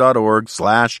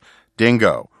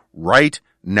donorstrust.org/dingo. Right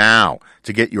now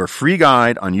to get your free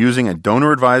guide on using a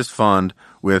donor-advised fund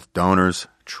with Donors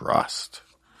Trust.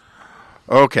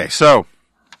 Okay, so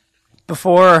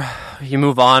before you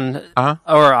move on,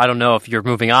 or I don't know if you're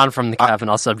moving on from the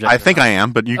Kavanaugh subject. I think I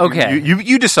am, but you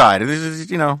decide.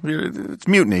 It's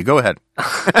mutiny. Go ahead.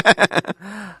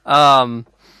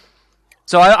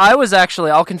 So I was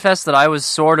actually, I'll confess that I was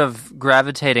sort of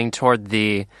gravitating toward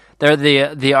the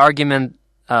the argument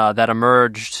that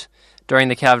emerged during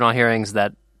the Kavanaugh hearings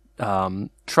that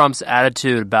Trump's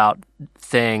attitude about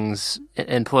things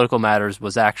in political matters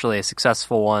was actually a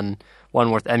successful one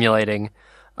worth emulating.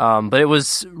 But it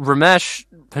was Ramesh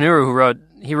Ponnuru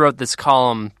who wrote this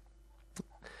column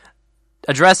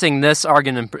addressing this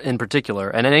argument in particular.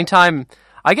 And anytime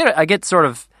I get sort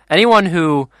of anyone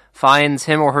who finds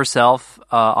him or herself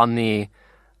on the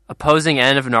opposing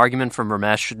end of an argument from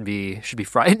Ramesh should be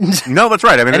frightened. No, that's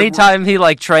right. I mean, anytime he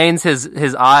like trains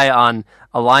his eye on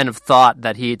a line of thought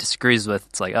that he disagrees with,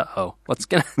 it's like, what's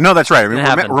gonna? No, that's right. I mean,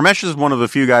 happen? Ramesh is one of the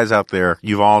few guys out there.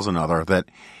 Yuval's another that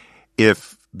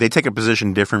if they take a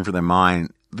position different from their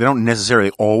mind, they don't necessarily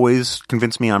always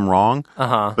convince me I'm wrong,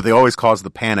 but they always cause the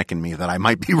panic in me that I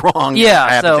might be wrong. Yeah,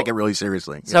 I have to take it really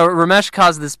seriously. So Ramesh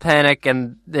caused this panic,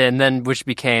 and then which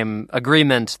became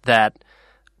agreement that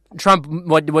Trump,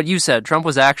 what you said, Trump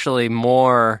was actually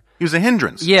more. He was a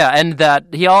hindrance. Yeah, and that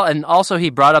also he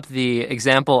brought up the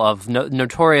example of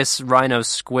notorious rhino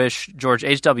squish George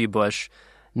H.W. Bush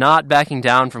not backing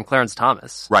down from Clarence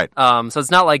Thomas. Right. So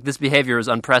it's not like this behavior is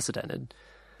unprecedented.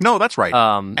 No, that's right.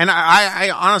 And I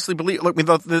honestly believe, look,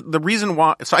 the reason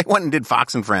why, so I went and did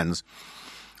Fox and Friends,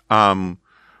 on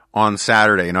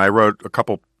Saturday. I wrote a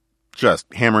couple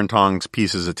just hammer and tongs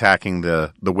pieces attacking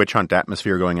the witch hunt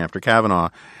atmosphere going after Kavanaugh.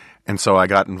 And so I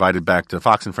got invited back to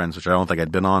Fox and Friends, which I don't think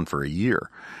I'd been on for a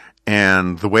year.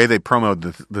 And the way they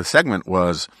promoted the segment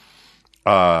was,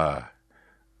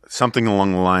 something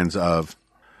along the lines of,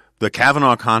 the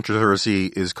Kavanaugh controversy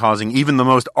is causing even the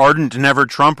most ardent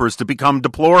never-Trumpers to become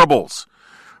deplorables.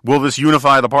 Will this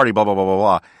unify the party? Blah, blah, blah, blah,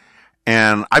 blah.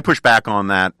 And I pushed back on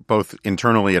that both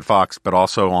internally at Fox, but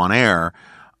also on air,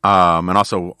 and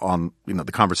also on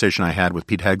the conversation I had with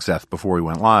Pete Hegseth before we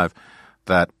went live,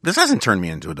 that this hasn't turned me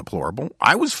into a deplorable.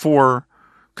 I was for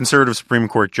conservative Supreme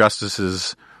Court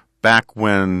justices back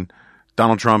when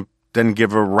Donald Trump didn't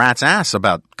give a rat's ass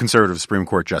about conservative Supreme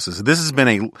Court justices. This has been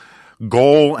a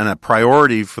goal and a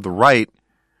priority for the right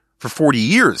for 40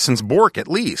 years, since Bork at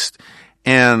least.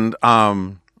 And,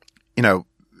 to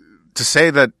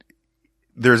say that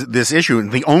there's this issue,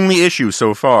 and the only issue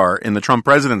so far in the Trump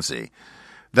presidency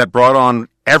that brought on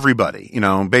everybody,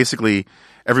 basically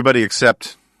everybody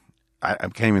except, I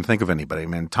can't even think of anybody,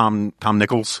 man, Tom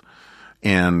Nichols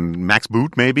and Max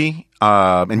Boot maybe,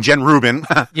 and Jen Rubin.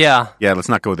 Yeah. Yeah, let's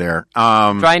not go there.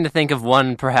 Trying to think of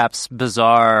one perhaps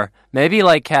bizarre, maybe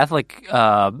like Catholic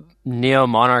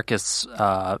neo-monarchists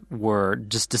were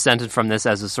just dissented from this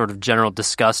as a sort of general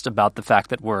disgust about the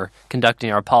fact that we're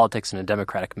conducting our politics in a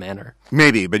democratic manner.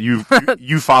 Maybe, but you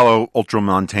follow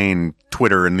ultramontane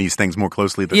Twitter and these things more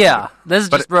closely than this is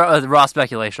just raw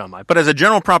speculation on my part. But as a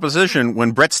general proposition,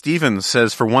 when Brett Stevens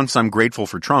says, "For once I'm grateful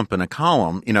for Trump" in a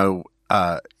column,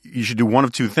 you should do one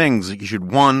of two things. You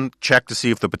should, one, check to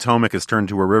see if the Potomac has turned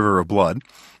to a river of blood.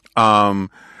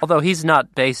 Although he's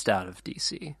not based out of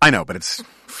D.C. I know, but it's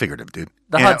figurative, dude.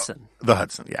 The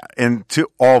Hudson, yeah. And to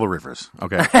all the rivers,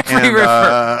 okay? Every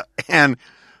river. And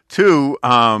two,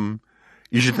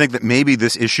 you should think that maybe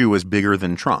this issue is bigger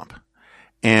than Trump.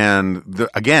 And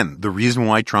the reason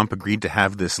why Trump agreed to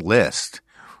have this list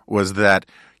was that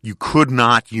you could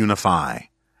not unify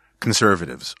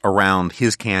conservatives around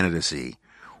his candidacy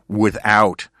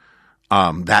without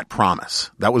that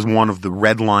promise. That was one of the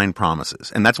red line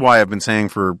promises. And that's why I've been saying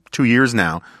for 2 years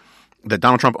now that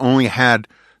Donald Trump only had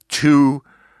 2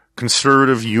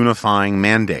 conservative unifying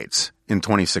mandates in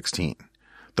 2016.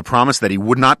 The promise that he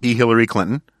would not be Hillary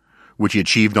Clinton, which he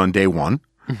achieved on day one.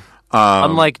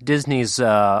 Unlike Disney's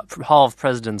Hall of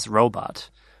Presidents robot,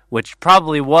 which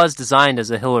probably was designed as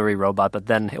a Hillary robot, but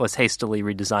then it was hastily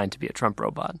redesigned to be a Trump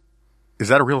robot. Is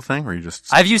that a real thing, or you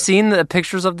just? Have you seen the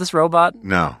pictures of this robot?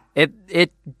 No.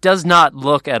 It does not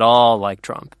look at all like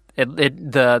Trump.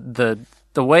 The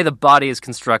way the body is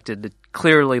constructed, it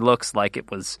clearly looks like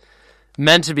it was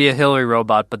meant to be a Hillary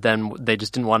robot, but then they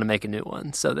just didn't want to make a new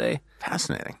one, so they.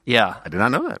 Fascinating. Yeah, I did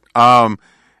not know that.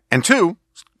 And 2,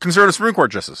 conservative Supreme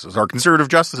Court justices are conservative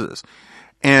justices,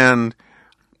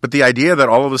 but the idea that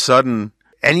all of a sudden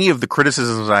any of the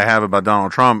criticisms I have about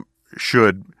Donald Trump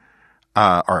should.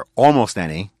 Or almost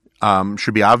any,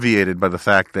 should be obviated by the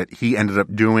fact that he ended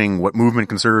up doing what movement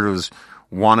conservatives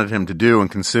wanted him to do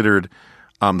and considered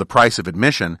the price of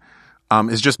admission,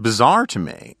 is just bizarre to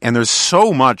me. And there's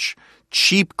so much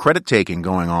cheap credit taking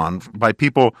going on by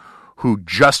people who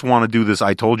just want to do this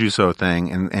 "I told you so" thing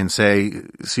and say,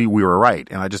 "See, we were right."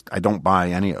 And I don't buy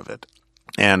any of it.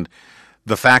 And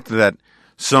the fact that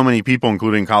so many people,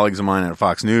 including colleagues of mine at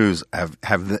Fox News,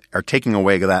 are taking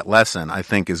away that lesson, I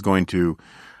think is going to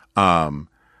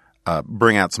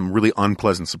bring out some really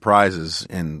unpleasant surprises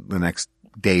in the next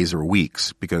days or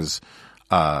weeks because,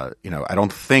 I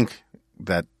don't think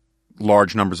that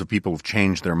large numbers of people have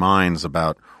changed their minds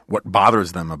about what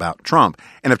bothers them about Trump.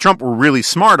 And if Trump were really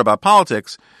smart about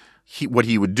politics, what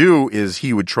he would do is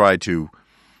he would try to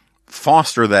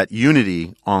foster that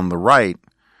unity on the right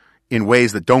in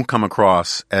ways that don't come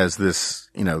across as this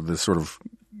sort of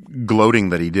gloating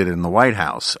that he did in the White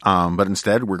House. But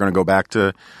instead, we're going to go back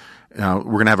to, we're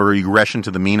going to have a regression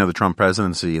to the mean of the Trump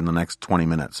presidency in the next 20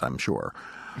 minutes, I'm sure.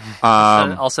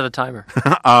 I'll set a timer.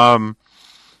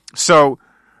 So,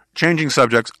 changing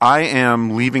subjects, I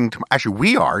am leaving. Actually,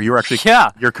 we are. You're actually.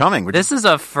 Yeah. You're coming. This is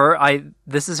a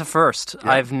first.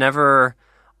 Yeah. I've never.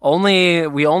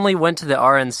 We only went to the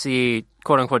RNC,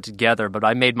 quote unquote, together, but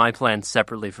I made my plans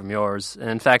separately from yours. And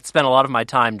in fact, spent a lot of my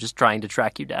time just trying to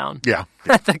track you down. Yeah.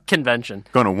 At the convention.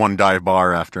 Going to one dive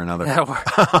bar after another.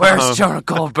 Where's Jonah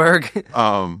Goldberg?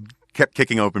 Kept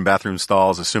kicking open bathroom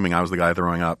stalls, assuming I was the guy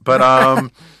throwing up. But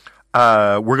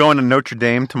we're going to Notre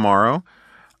Dame tomorrow.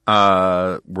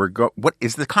 What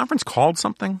is the conference called?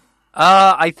 Something?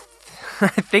 I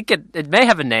think it may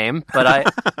have a name, but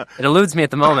it eludes me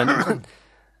at the moment.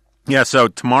 Yeah, so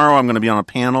tomorrow I'm going to be on a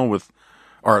panel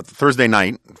or Thursday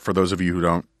night, for those of you who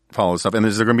don't follow this stuff. And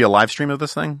is there going to be a live stream of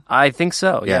this thing? I think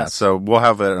so, Yeah, yes. so we'll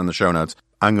have it in the show notes.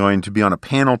 I'm going to be on a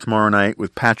panel tomorrow night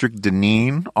with Patrick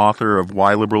Deneen, author of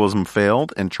Why Liberalism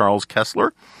Failed, and Charles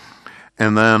Kessler.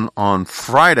 And then on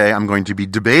Friday, I'm going to be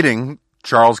debating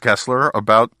Charles Kessler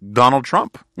about Donald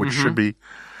Trump, which should be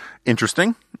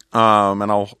interesting.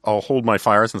 And I'll hold my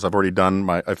fire since I've already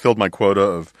I filled my quota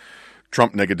of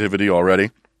Trump negativity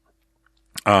already.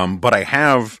 But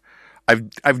I've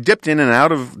dipped in and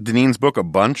out of Deneen's book a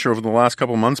bunch over the last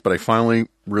couple of months, but I finally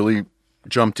really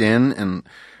jumped in. And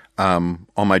on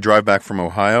my drive back from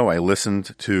Ohio, I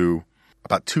listened to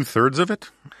about 2/3 of it.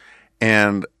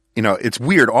 And, it's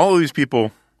weird. All of these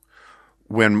people,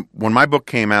 when my book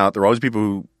came out, there were all these people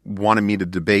who wanted me to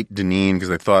debate Deneen because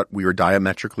they thought we were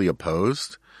diametrically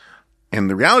opposed. And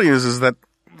the reality is that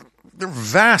there are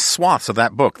vast swaths of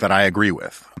that book that I agree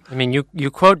with. I mean,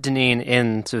 you quote Deneen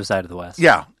in Suicide of the West.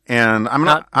 Yeah, and I'm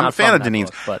a fan of Deneen's.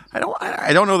 Book, but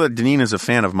I don't know that Deneen is a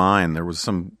fan of mine. There was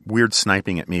some weird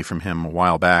sniping at me from him a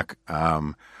while back,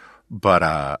 but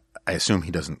I assume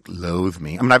he doesn't loathe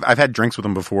me. I mean, I've had drinks with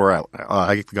him before. I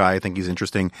like the guy. I think he's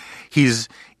interesting. He's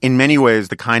in many ways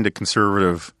the kind of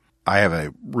conservative I have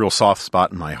a real soft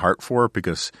spot in my heart for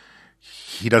because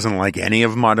he doesn't like any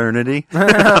of modernity.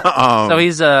 So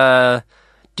he's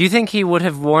do you think he would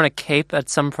have worn a cape at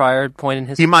some prior point in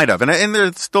history? He might have, and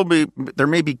there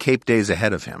may be cape days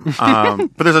ahead of him.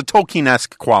 But there's a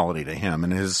Tolkien-esque quality to him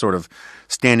and his sort of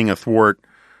standing athwart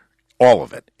all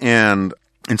of it. And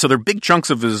so there are big chunks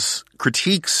of his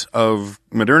critiques of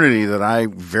modernity that I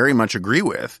very much agree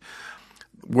with,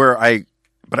 but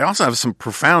I also have some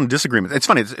profound disagreements. It's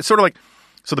funny. It's sort of like,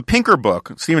 so the Pinker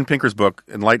book, Steven Pinker's book,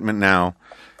 Enlightenment Now,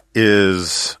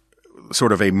 is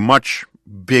sort of a much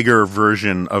bigger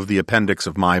version of the appendix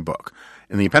of my book.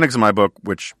 And the appendix of my book,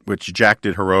 which Jack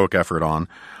did heroic effort on,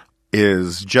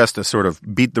 is just a sort of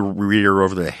beat the reader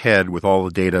over the head with all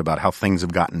the data about how things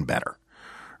have gotten better,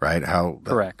 right? How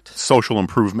Correct. Social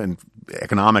improvement,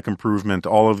 economic improvement,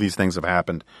 all of these things have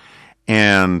happened.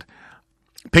 And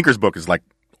Pinker's book is like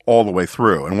all the way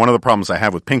through. And one of the problems I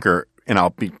have with Pinker, and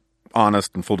I'll be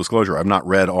honest and full disclosure, I've not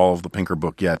read all of the Pinker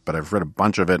book yet, but I've read a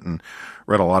bunch of it and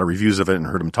read a lot of reviews of it and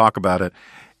heard him talk about it,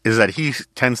 is that he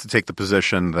tends to take the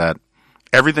position that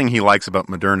everything he likes about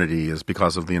modernity is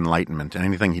because of the Enlightenment, and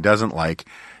anything he doesn't like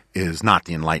is not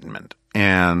the Enlightenment.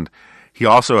 And he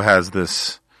also has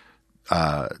this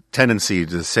tendency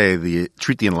to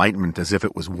treat the Enlightenment as if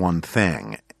it was one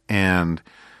thing. And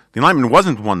the Enlightenment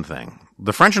wasn't one thing.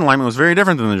 The French Enlightenment was very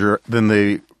different than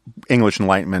the English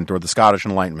Enlightenment or the Scottish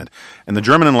Enlightenment. And the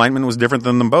German Enlightenment was different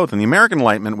than them both. And the American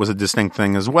Enlightenment was a distinct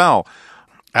thing as well.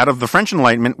 Out of the French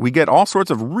Enlightenment, we get all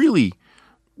sorts of really,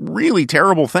 really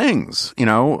terrible things.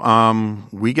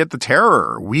 We get the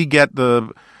terror. We get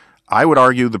I would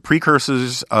argue, the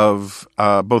precursors of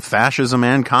both fascism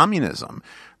and communism.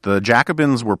 The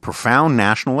Jacobins were profound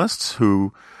nationalists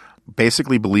who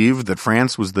basically believed that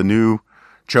France was the new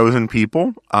chosen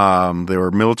people. They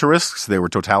were militarists. They were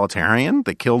totalitarian.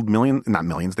 They killed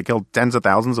they killed tens of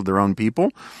thousands of their own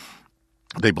people.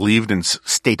 They believed in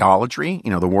statolatry,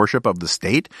 the worship of the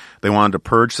state. They wanted to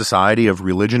purge society of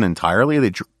religion entirely.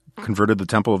 They converted the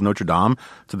Temple of Notre Dame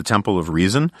to the Temple of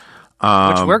Reason.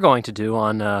 Which we're going to do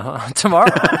on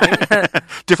tomorrow.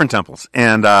 Different temples.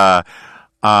 And that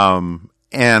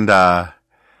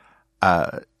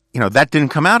didn't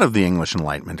come out of the English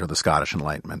Enlightenment or the Scottish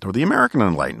Enlightenment or the American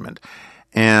Enlightenment.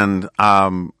 And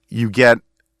you get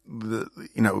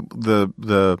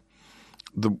the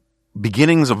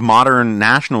beginnings of modern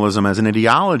nationalism as an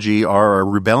ideology are a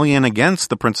rebellion against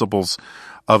the principles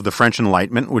of the French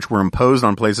Enlightenment, which were imposed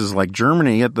on places like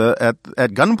Germany at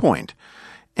gunpoint.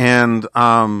 And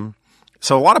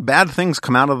so a lot of bad things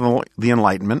come out of the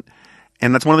Enlightenment,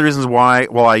 and that's one of the reasons why,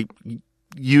 while I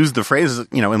use the phrase,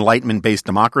 Enlightenment-based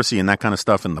democracy and that kind of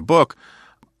stuff in the book,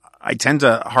 I tend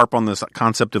to harp on this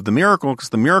concept of the miracle, because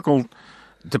the miracle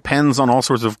depends on all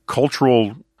sorts of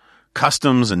cultural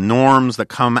customs and norms that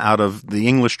come out of the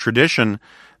English tradition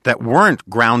that weren't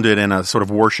grounded in a sort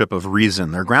of worship of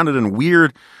reason. They're grounded in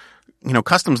weird,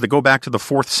 customs that go back to the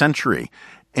 4th century.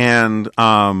 And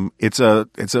it's a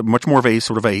much more of a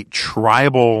sort of a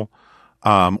tribal,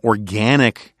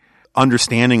 organic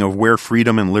understanding of where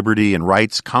freedom and liberty and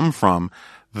rights come from,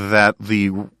 that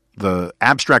the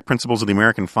abstract principles of the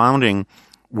American founding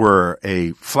were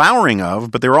a flowering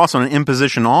of, but they were also an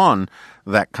imposition on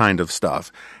that kind of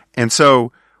stuff. And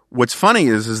so what's funny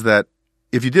is that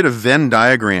if you did a Venn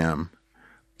diagram,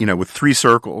 with 3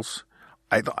 circles,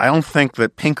 I don't think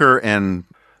that Pinker and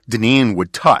Deneen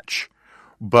would touch,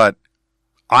 but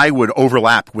I would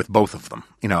overlap with both of them.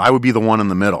 I would be the one in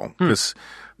the middle, because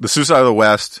the Suicide of the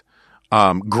West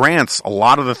grants a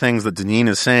lot of the things that Deneen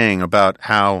is saying about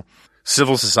how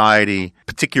civil society,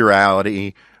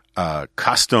 particularity,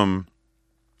 custom,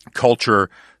 culture,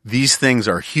 these things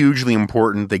are hugely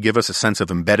important. They give us a sense of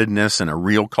embeddedness in a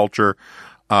real culture,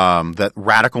 that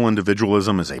radical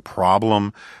individualism is a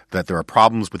problem, that there are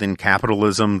problems within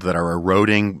capitalism that are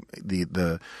eroding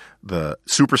the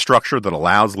superstructure that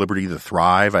allows liberty to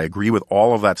thrive. I agree with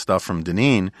all of that stuff from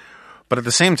Deneen. But at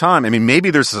the same time,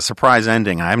 maybe there's a surprise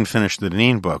ending. I haven't finished the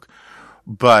Deneen book,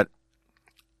 but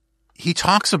he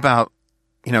talks about,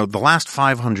 the last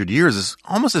 500 years is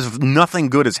almost as if nothing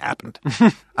good has happened.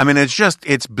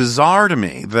 It's bizarre to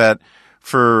me that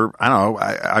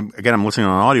I'm listening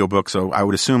on an audiobook, so I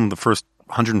would assume the first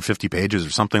 150 pages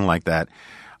or something like that.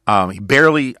 He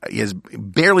barely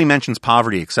mentions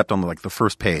poverty except on the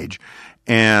first page,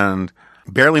 and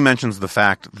barely mentions the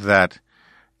fact that,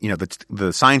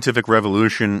 the scientific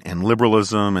revolution and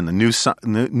liberalism and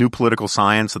the new political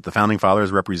science that the founding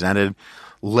fathers represented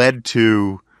led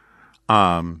to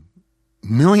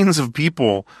millions of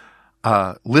people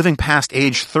living past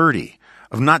age 30,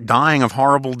 of not dying of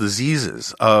horrible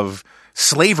diseases, of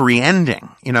slavery ending.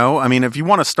 If you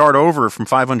want to start over from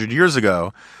 500 years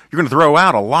ago, you're going to throw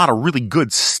out a lot of really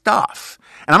good stuff.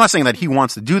 And I'm not saying that he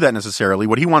wants to do that necessarily.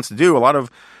 What he wants to do, a lot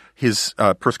of his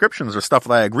prescriptions are stuff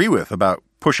that I agree with, about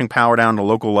pushing power down to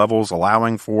local levels,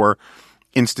 allowing for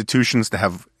institutions to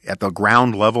have, at the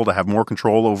ground level, to have more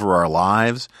control over our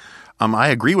lives. I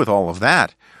agree with all of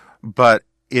that, but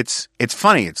it's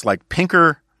funny. It's like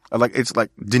Pinker,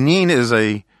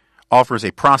 Deneen offers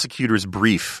a prosecutor's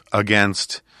brief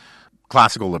against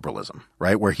classical liberalism,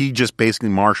 right? Where he just basically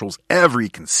marshals every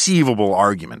conceivable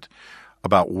argument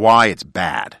about why it's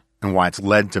bad and why it's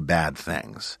led to bad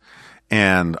things.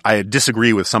 And I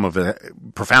disagree with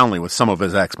profoundly with some of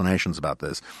his explanations about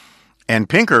this. And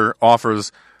Pinker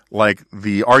offers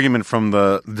the argument from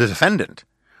the defendant,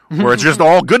 where it's just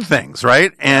all good things,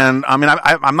 right? And I'm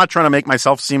not trying to make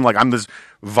myself seem like I'm this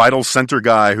vital center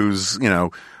guy who's,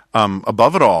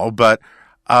 above it all. But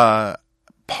part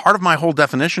of my whole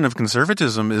definition of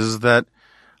conservatism is that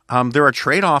there are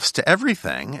trade-offs to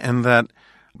everything, and that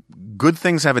good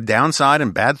things have a downside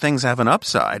and bad things have an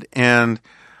upside. And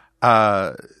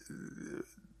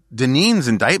Deneen's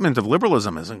indictment of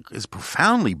liberalism is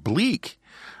profoundly bleak.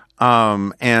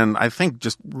 And I think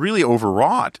just really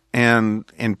overwrought, and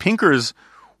Pinker's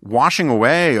washing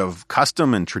away of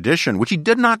custom and tradition, which he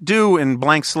did not do in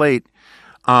Blank Slate,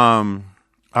 near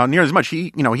as much.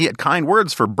 He had kind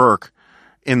words for Burke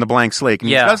in the Blank Slate, and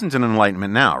he doesn't in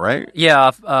Enlightenment now, right? Yeah.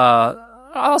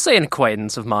 I'll say an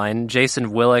acquaintance of mine,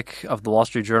 Jason Willick of the Wall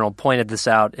Street Journal, pointed this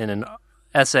out in an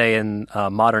essay in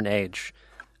Modern Age.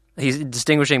 He's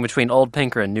distinguishing between old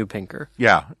Pinker and new Pinker.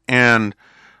 Yeah, and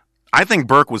I think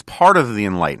Burke was part of the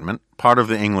Enlightenment, part of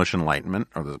the English Enlightenment,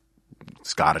 or the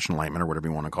Scottish Enlightenment, or whatever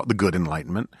you want to call it, the good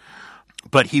Enlightenment.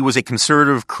 But he was a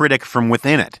conservative critic from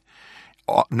within it,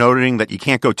 noting that you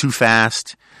can't go too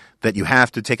fast, that you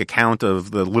have to take account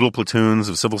of the little platoons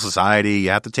of civil society, you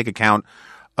have to take account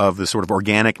of the sort of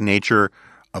organic nature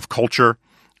of culture,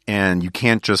 and you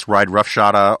can't just ride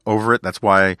roughshod over it. That's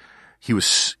why he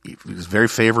was very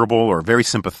favorable or very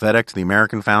sympathetic to the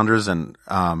American founders and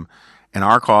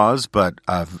our cause, but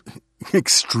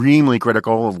extremely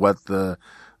critical of what the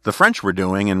French were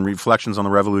doing in reflections on the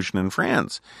revolution in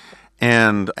France.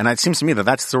 And it seems to me that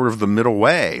that's sort of the middle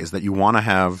way, is that you want to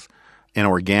have an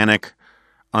organic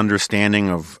understanding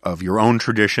of your own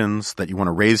traditions, that you want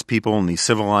to raise people in these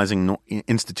civilizing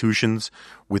institutions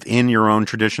within your own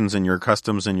traditions and your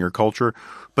customs and your culture,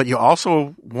 but you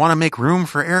also want to make room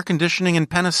for air conditioning and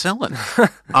penicillin.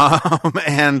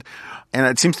 And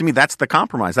it seems to me that's the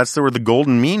compromise. That's sort of the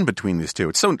golden mean between these two.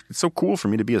 It's so cool for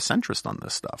me to be a centrist on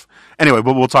this stuff. Anyway,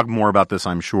 we'll talk more about this,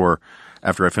 I'm sure,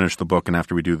 after I finish the book and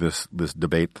after we do this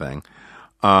debate thing.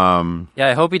 Yeah,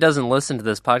 I hope he doesn't listen to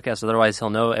this podcast. Otherwise, he'll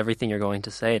know everything you're going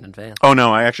to say in advance. Oh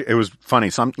no, it was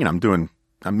funny. So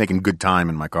I'm making good time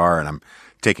in my car, and I'm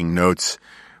taking notes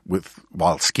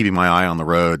while keeping my eye on the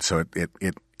road. So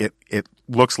it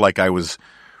looks like I was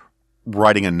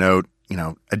writing a note,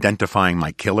 identifying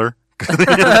my killer.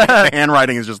 The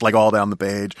handwriting is just like all down the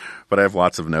page, but I have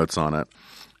lots of notes on it,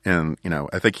 and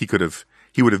I think he would have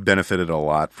benefited a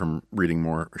lot from reading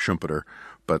more Schumpeter,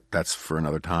 but that's for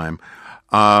another time.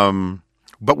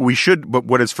 But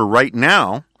what is for right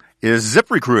now is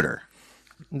ZipRecruiter.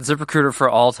 ZipRecruiter for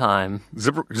all time.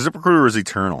 ZipRecruiter is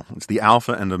eternal. It's the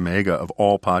alpha and omega of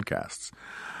all podcasts.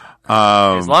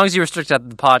 As long as you restrict that to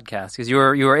the podcast, because you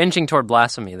were inching toward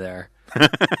blasphemy there.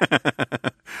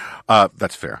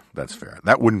 That's fair.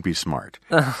 That wouldn't be smart.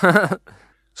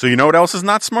 So you know what else is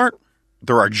not smart?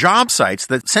 There are job sites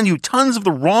that send you tons of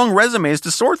the wrong resumes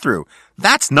to sort through.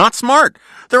 That's not smart.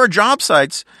 There are job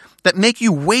sites that make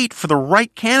you wait for the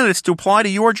right candidates to apply to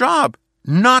your job.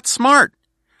 Not smart.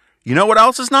 You know what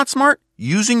else is not smart?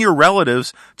 Using your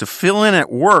relatives to fill in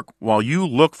at work while you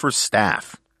look for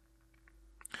staff.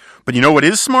 But you know what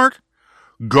is smart?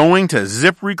 Going to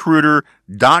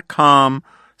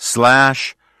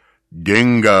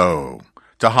ZipRecruiter.com/dingo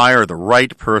to hire the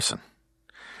right person.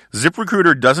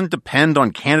 ZipRecruiter doesn't depend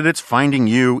on candidates finding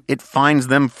you. It finds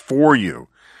them for you.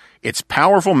 Its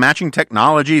powerful matching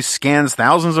technology scans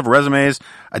thousands of resumes,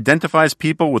 identifies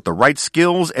people with the right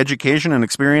skills, education, and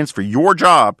experience for your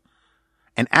job,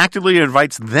 and actively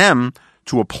invites them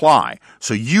to apply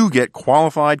so you get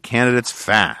qualified candidates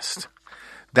fast.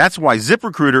 That's why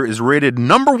ZipRecruiter is rated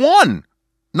number uno,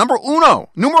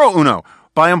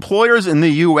 by employers in the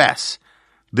U.S.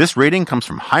 This rating comes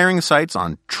from hiring sites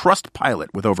on Trustpilot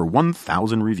with over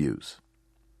 1,000 reviews.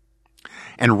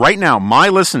 And right now, my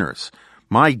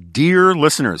dear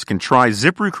listeners, can try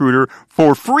ZipRecruiter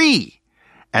for free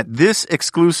at this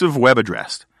exclusive web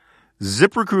address,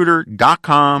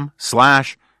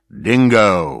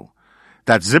 ZipRecruiter.com/dingo.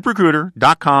 That's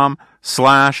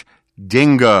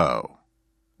ZipRecruiter.com/dingo.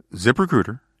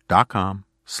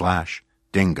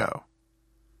 ZipRecruiter.com/dingo.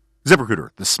 ZipRecruiter,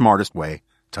 the smartest way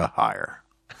to hire.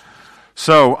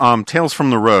 So, Tales from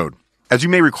the Road. As you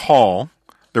may recall,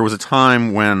 there was a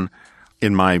time when,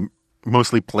 in my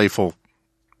mostly playful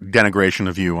denigration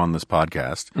of you on this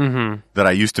podcast, that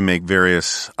I used to make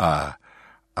various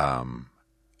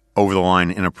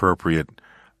over-the-line, inappropriate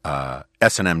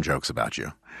S&M jokes about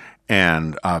you.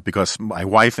 And because my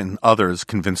wife and others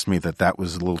convinced me that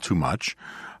was a little too much,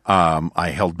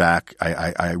 I held back.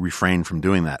 I refrained from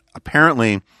doing that.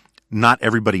 Apparently, not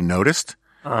everybody noticed.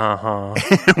 While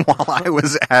I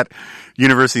was at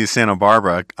University of Santa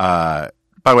Barbara, by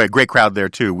the way, a great crowd there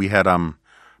too. We had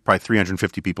probably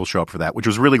 350 people show up for that, which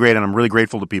was really great, and I'm really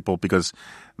grateful to people because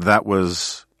that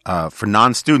was for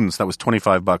non-students. That was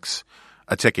 $25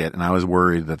 a ticket, and I was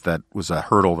worried that was a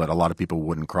hurdle that a lot of people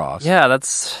wouldn't cross. Yeah,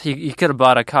 you could have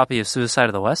bought a copy of Suicide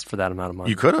of the West for that amount of money.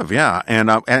 You could have, yeah. And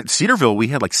at Cedarville, we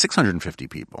had like 650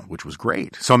 people, which was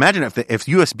great. So imagine if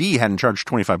USB hadn't charged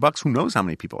 $25, who knows how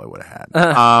many people I would have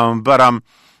had.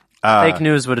 Fake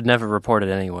news would have never reported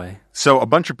anyway. So a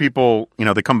bunch of people,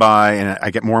 they come by, and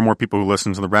I get more and more people who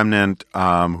listen to The Remnant,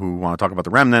 who want to talk about The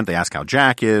Remnant. They ask how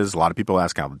Jack is. A lot of people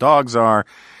ask how the dogs are.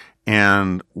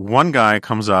 And one guy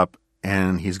comes up,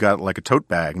 and he's got like a tote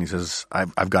bag, and he says,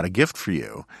 I've got a gift for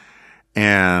you.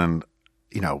 And,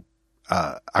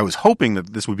 I was hoping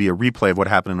that this would be a replay of what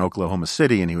happened in Oklahoma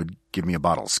City, and he would give me a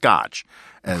bottle of scotch,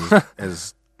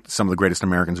 as some of the greatest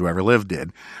Americans who ever lived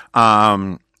did.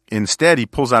 Instead, he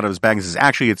pulls out of his bag and says,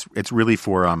 actually, it's really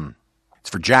for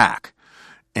Jack.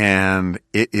 And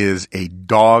it is a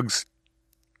dog's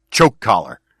choke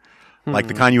collar, like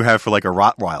the kind you have for like a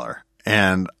Rottweiler.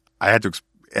 And I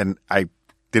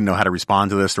didn't know how to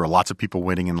respond to this. There were lots of people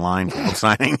waiting in line for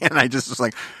signing, and I just was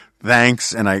like,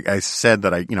 thanks. And I said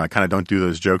that I kind of don't do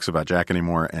those jokes about Jack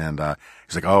anymore. And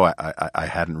he's like, oh, I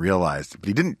hadn't realized. But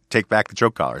he didn't take back the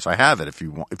choke collar, so I have it if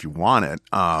you want it.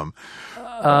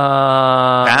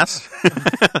 Pass?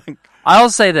 I'll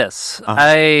say this.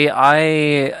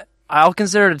 I'll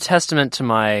consider it a testament to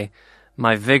my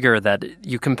vigor that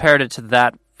you compared it to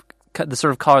the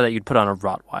sort of collar that you'd put on a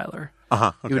Rottweiler.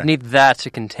 Okay. You would need that to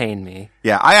contain me.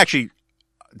 Yeah, I actually,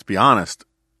 to be honest,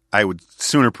 I would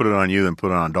sooner put it on you than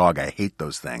put it on a dog. I hate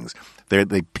those things.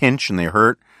 They pinch and they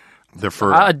hurt. They're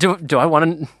for do I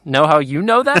want to know how you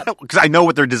know that? Because I know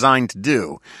what they're designed to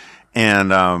do,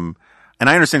 and I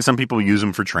understand some people use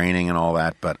them for training and all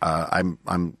that, but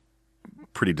I'm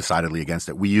pretty decidedly against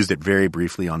it. We used it very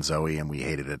briefly on Zoe, and we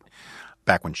hated it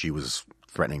back when she was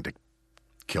threatening to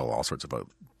kill all sorts of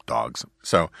dogs.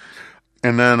 So,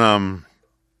 and then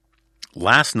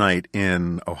last night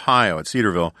in Ohio at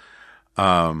Cedarville,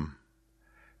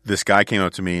 this guy came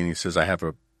up to me and he says, "I have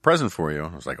a present for you."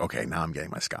 I was like, okay, now I'm getting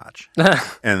my scotch.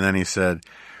 And then he said,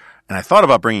 and I thought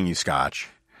about bringing you scotch,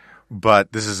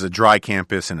 but this is a dry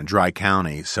campus in a dry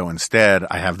county. So instead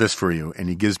I have this for you. And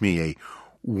he gives me a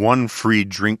 1 free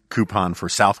drink coupon for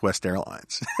Southwest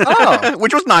Airlines,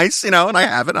 which was nice, and I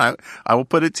have it. I will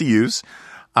put it to use.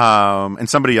 And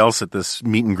somebody else at this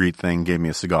meet and greet thing gave me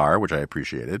a cigar, which I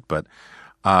appreciated, but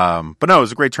no, it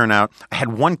was a great turnout. I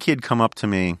had one kid come up to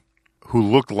me who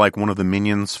looked like one of the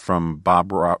minions from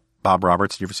Bob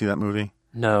Roberts. Did you ever see that movie?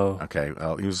 No. Okay.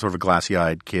 Well, he was sort of a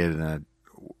glassy-eyed kid in a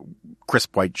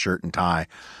crisp white shirt and tie.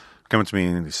 Coming to me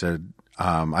and he said,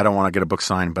 I don't want to get a book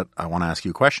signed, but I want to ask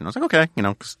you a question. I was like, okay,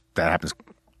 'cause that happens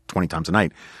 20 times a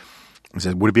night. He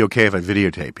said, would it be okay if I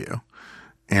videotape you?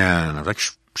 And I was like,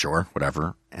 sure,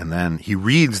 whatever. And then he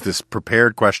reads this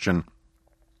prepared question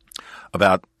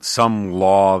about some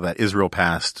law that Israel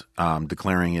passed,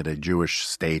 declaring it a Jewish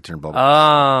state and blah, blah,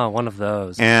 blah. Oh, one of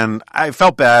those. And I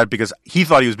felt bad because he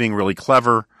thought he was being really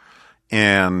clever.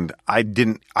 And I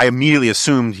immediately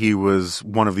assumed he was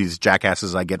one of these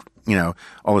jackasses I get,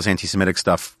 all this anti-Semitic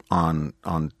stuff on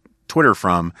Twitter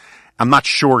from. I'm not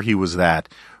sure he was that,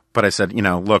 but I said,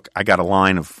 look, I got a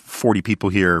line of 40 people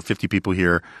here, 50 people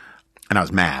here. And I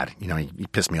was mad, he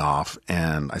pissed me off.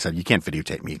 And I said, you can't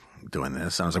videotape me doing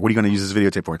this. And I was like, what are you going to use this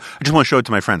videotape for? I just want to show it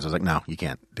to my friends. I was like, no, you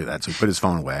can't do that. So he put his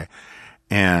phone away.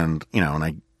 And, and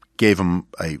I gave him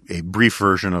a brief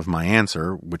version of my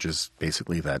answer, which is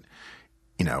basically that,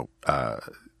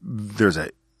 this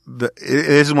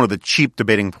is one of the cheap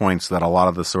debating points that a lot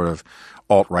of the sort of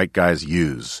alt-right guys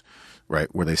use,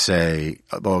 right? Where they say,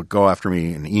 they'll go after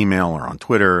me in email or on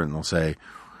Twitter and they'll say,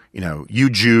 you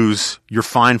Jews, you're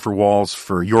fine for walls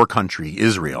for your country,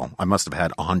 Israel. I must have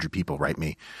had 100 people write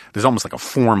me. There's almost like a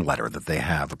form letter that they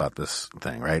have about this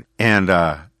thing, right? And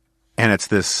it's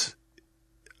this,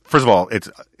 first of all,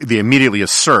 they immediately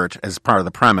assert as part of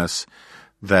the premise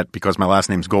that because my last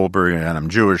name's Goldberg and I'm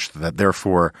Jewish, that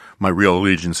therefore my real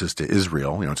allegiance is to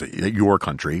Israel. It's your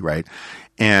country, right?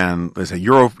 And they say,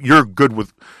 you're good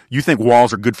with, you think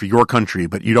walls are good for your country,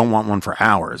 but you don't want one for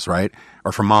ours, right?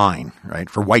 Or for mine, right?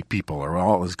 For white people or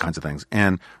all those kinds of things.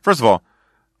 And first of all,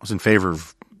 I was in favor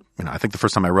of, I think the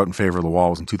first time I wrote in favor of the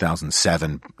wall was in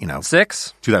 2007,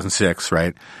 2006,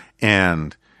 right?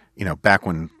 And, back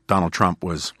when Donald Trump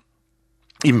was,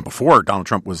 even before Donald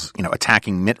Trump was,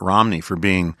 attacking Mitt Romney for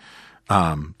being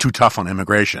too tough on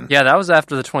immigration. Yeah, that was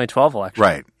after the 2012 election.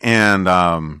 Right.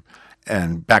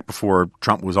 And back before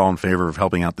Trump was all in favor of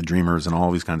helping out the Dreamers and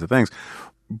all these kinds of things.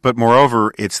 But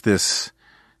moreover, it's this,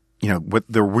 what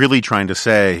they're really trying to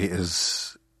say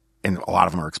is, and a lot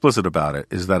of them are explicit about it,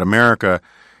 is that America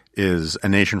is a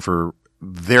nation for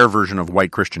their version of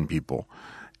white Christian people.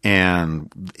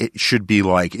 And it should be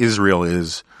like Israel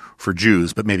is for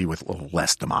Jews, but maybe with a little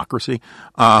less democracy.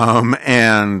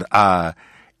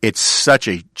 It's such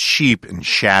a cheap and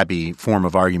shabby form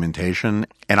of argumentation.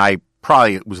 And I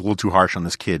probably was a little too harsh on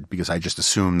this kid because I just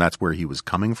assumed that's where he was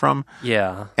coming from.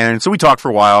 Yeah. And so we talked for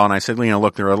a while and I said,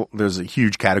 look, there's a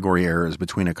huge category errors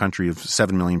between a country of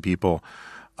 7 million people,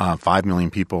 5 million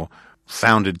people,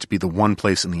 founded to be the one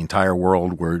place in the entire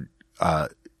world where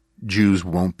Jews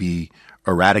won't be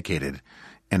eradicated,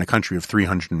 and a country of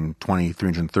 320,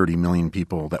 330 million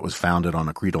people that was founded on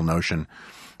a creedal notion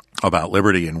about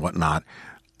liberty and whatnot,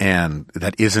 and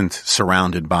that isn't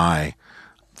surrounded by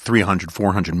 300,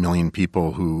 400 million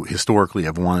people who historically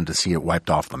have wanted to see it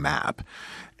wiped off the map.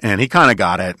 And he kind of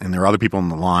got it, and there were other people in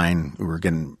the line who were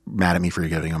getting mad at me for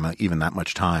giving him even that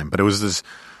much time. But it was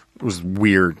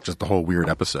weird, just the whole weird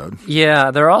episode.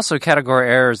 Yeah, there are also category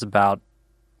errors about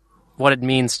what it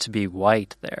means to be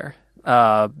white there.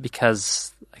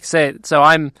 Because,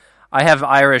 I have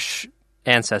Irish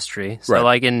ancestry. So,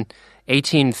 right. In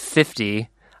 1850,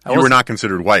 you were not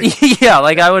considered white. Yeah,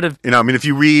 I would have. If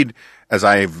you read, as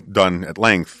I've done at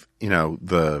length,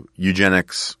 the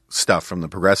eugenics stuff from the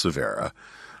progressive era,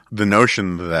 the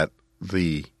notion that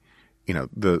the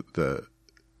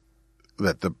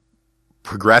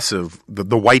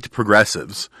white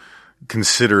progressives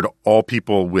considered all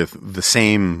people with the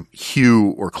same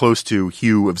hue or close to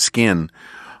hue of skin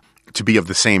to be of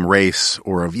the same race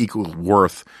or of equal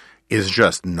worth is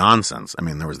just nonsense. I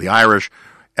mean, there was the Irish.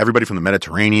 Everybody from the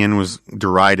Mediterranean was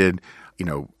derided.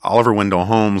 Oliver Wendell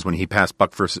Holmes, when he passed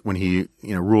when he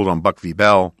ruled on Buck v.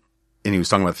 Bell, and he was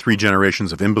talking about 3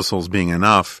 generations of imbeciles being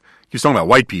enough. He was talking about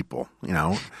white people.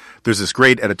 There's this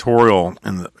great editorial,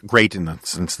 great in the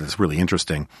sense that's really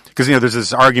interesting, because there's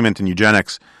this argument in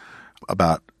eugenics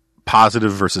about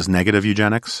positive versus negative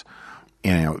eugenics.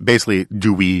 Basically,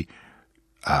 do we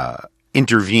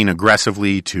intervene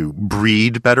aggressively to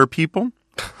breed better people,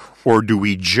 or do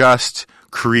we just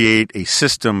create a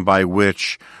system by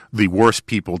which the worst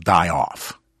people die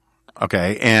off?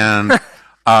 Okay, and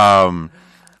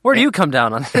where do you come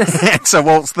down on this? So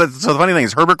the funny thing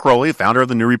is, Herbert Crowley, founder of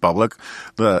the New Republic,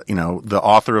 the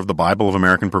author of the Bible of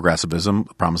American Progressivism,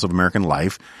 The Promise of American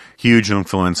Life, huge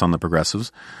influence on the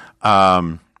progressives.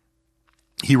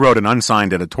 He wrote an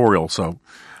unsigned editorial for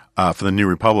the New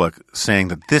Republic saying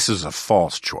that this is a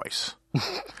false choice.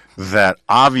 That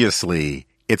obviously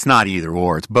it's not either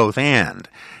or, it's both and.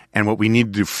 And what we need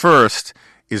to do first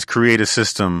is create a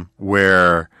system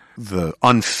where the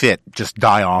unfit just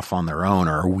die off on their own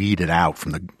or are weeded out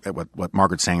from what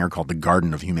Margaret Sanger called the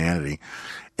Garden of Humanity.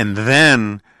 And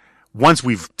then once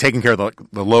we've taken care of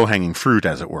the low-hanging fruit,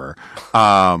 as it were,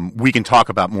 we can talk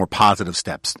about more positive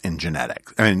steps in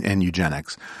genetics and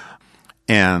eugenics.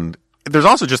 And there's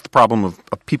also just the problem of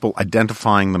people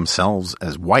identifying themselves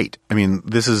as white. I mean,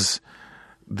 this is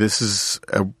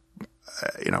a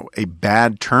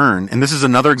bad turn, and this is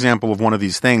another example of one of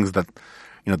these things that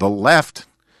the left.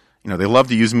 They love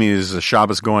to use me as a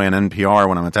Shabbos Goy on NPR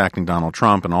when I'm attacking Donald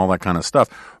Trump and all that kind of stuff.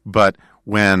 But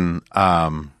whenever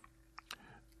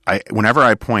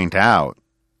I point out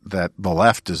that the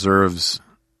left deserves,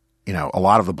 a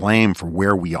lot of the blame for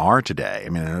where we are today. I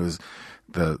mean, it was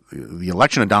the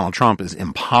election of Donald Trump is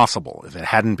impossible if it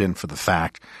hadn't been for the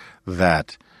fact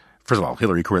that, first of all,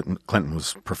 Hillary Clinton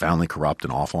was profoundly corrupt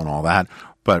and awful and all that.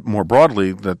 But more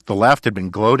broadly, that the left had been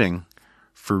gloating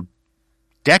for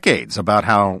decades about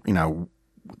how,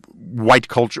 whites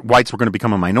were going to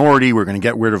become a minority. We're going to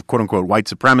get rid of quote unquote white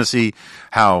supremacy.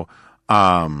 How,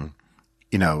 the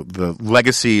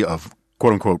legacy of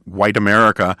quote unquote white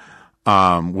America,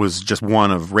 was just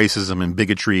one of racism and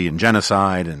bigotry and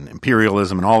genocide and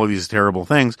imperialism and all of these terrible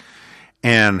things.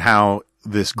 And how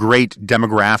this great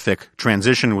demographic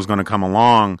transition was going to come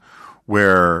along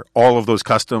where all of those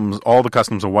customs, all the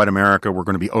customs of white America were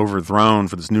going to be overthrown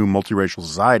for this new multiracial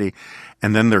society.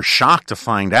 And then they're shocked to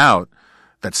find out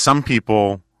that some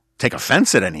people take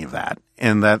offense at any of that.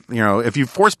 And that, if you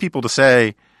force people to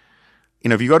say,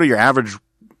 if you go to your average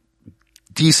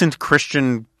decent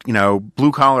Christian,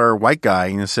 blue collar white guy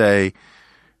and you say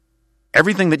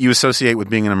everything that you associate with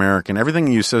being an American,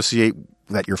 everything you associate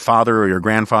that your father or your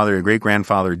grandfather or great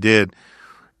grandfather did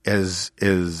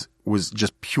was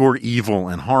just pure evil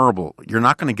and horrible. You're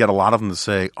not going to get a lot of them to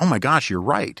say, "Oh my gosh, you're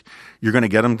right." You're going to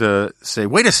get them to say,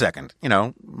 "Wait a second,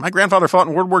 my grandfather fought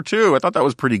in World War II. I thought that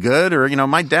was pretty good." Or,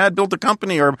 my dad built a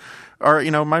company, or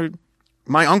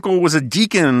my uncle was a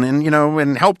deacon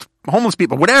and helped homeless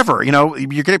people, whatever.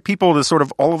 You get people to sort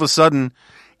of all of a sudden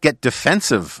get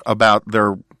defensive about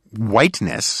their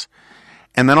whiteness.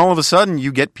 And then all of a sudden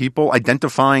you get people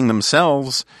identifying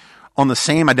themselves on the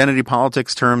same identity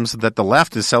politics terms that the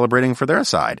left is celebrating for their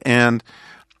side. And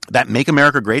that Make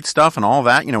America Great stuff and all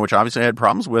that, which obviously I had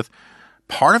problems with,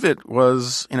 part of it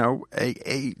was,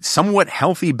 a somewhat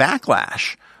healthy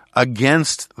backlash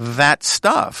against that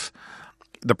stuff.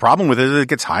 The problem with it is it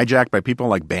gets hijacked by people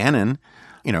like Bannon,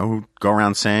 who go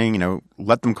around saying,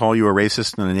 let them call you a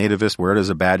racist and a nativist, wear it as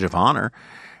a badge of honor.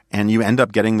 And you end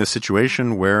up getting this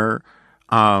situation where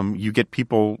you get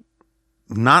people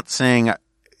not saying,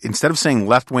 instead of saying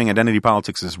left-wing identity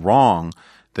politics is wrong,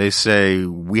 they say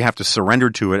we have to surrender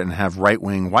to it and have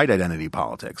right-wing white identity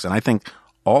politics. And I think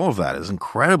all of that is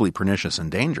incredibly pernicious and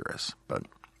dangerous. But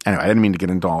anyway, I didn't mean to get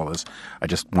into all of this. I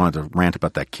just wanted to rant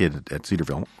about that kid at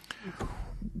Cedarville.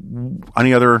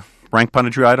 Any other rank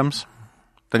punditry items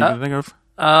that you can think of?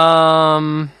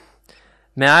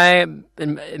 May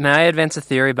I advance a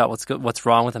theory about what's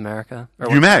wrong with America? Or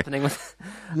what's you may. Happening with,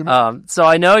 so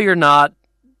I know you're not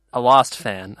a Lost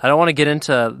fan. I don't want to get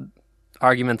into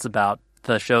arguments about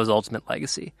the show's ultimate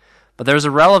legacy, but there's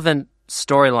a relevant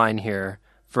storyline here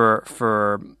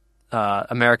for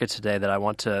America Today that I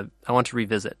want to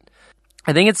revisit.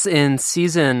 I think it's in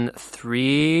season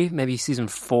 3, maybe season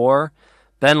 4.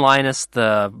 Ben Linus,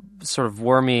 the sort of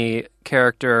wormy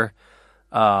character,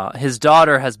 his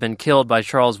daughter has been killed by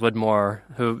Charles Widmore,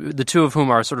 the two of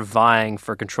whom are sort of vying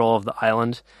for control of the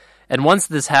island. And once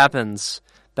this happens,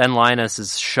 Ben Linus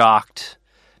is shocked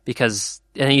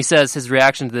and he says his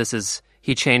reaction to this is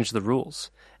he changed the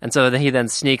rules. And so then he then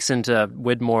sneaks into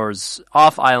Widmore's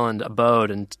off-island abode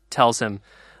and tells him,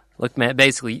 look,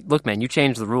 man, you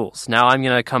changed the rules. Now I'm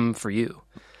going to come for you.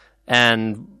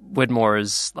 And Widmore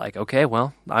is like, okay,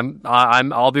 well,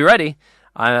 I'll be ready.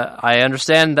 I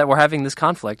understand that we're having this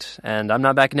conflict, and I'm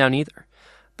not backing down either.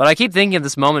 But I keep thinking of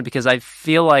this moment because I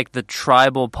feel like the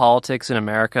tribal politics in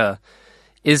America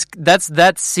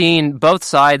that's seen. Both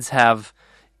sides have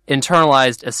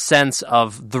internalized a sense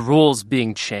of the rules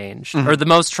being changed, or the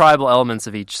most tribal elements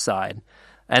of each side,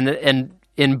 and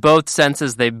in both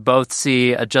senses, they both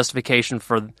see a justification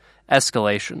for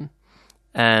escalation.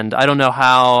 And I don't know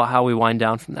how we wind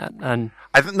down from that. And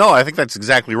I think that's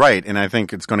exactly right, and I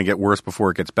think it's going to get worse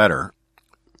before it gets better.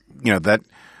 You know, that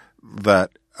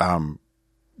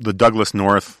the Douglas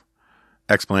North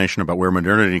explanation about where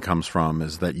modernity comes from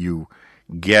is that you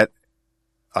get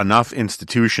enough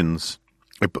institutions,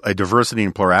 a diversity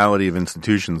and plurality of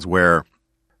institutions where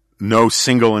no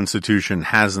single institution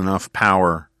has enough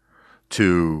power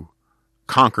to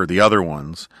conquer the other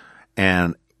ones.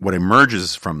 And what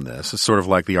emerges from this is sort of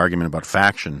like the argument about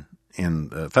faction in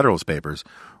the Federalist Papers.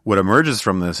 What emerges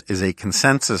from this is a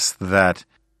consensus that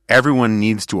everyone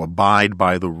needs to abide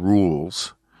by the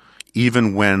rules,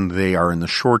 even when they are in the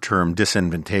short term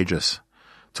disadvantageous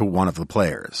to one of the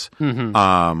players,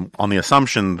 on the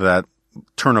assumption that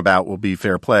turnabout will be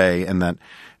fair play and that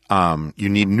you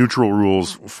need neutral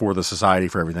rules for the society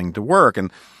for everything to work.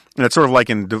 And it's sort of like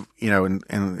in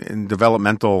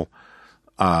developmental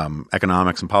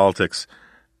economics and politics,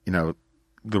 the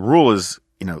rule is,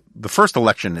 the first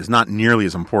election is not nearly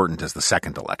as important as the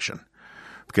second election,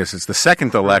 because it's the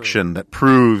second election that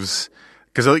proves,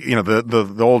 because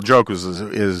the old joke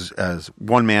is as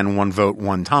one man, one vote,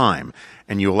 one time,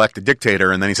 and you elect a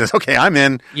dictator, and then he says, "Okay, I'm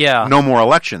in. Yeah. No more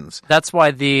elections." That's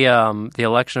why the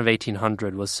election of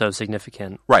 1800 was so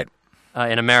significant, right,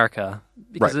 in America,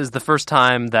 because it was the first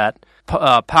time that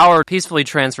power peacefully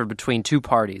transferred between two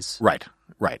parties.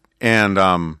 Right. And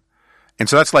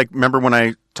so that's like, remember when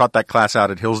I taught that class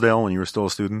out at Hillsdale when you were still a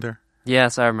student there?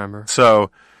 Yes, I remember. So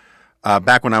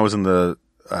back when I was in the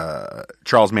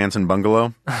Charles Manson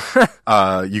bungalow,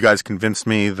 you guys convinced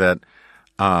me that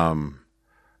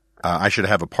I should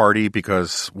have a party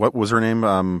because, what was her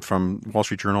name from Wall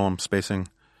Street Journal? I'm spacing.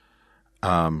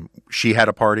 She had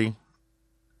a party.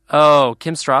 Oh,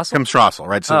 Kim Strassel? Kim Strassel,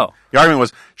 right? So the argument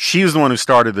was she was the one who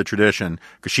started the tradition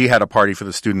because she had a party for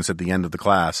the students at the end of the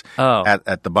class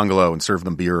at the bungalow and served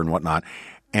them beer and whatnot.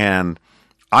 And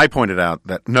I pointed out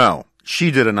that, no,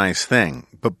 she did a nice thing,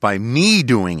 but by me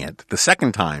doing it the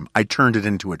second time, I turned it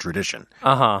into a tradition.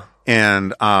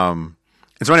 And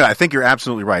so anyway, I think you're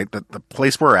absolutely right that the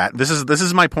place we're at, this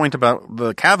is my point about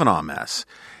the Kavanaugh mess,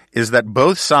 is that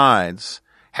both sides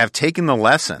have taken the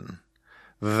lesson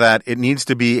that it needs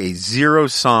to be a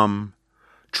zero-sum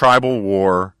tribal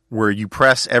war where you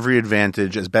press every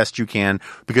advantage as best you can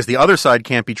because the other side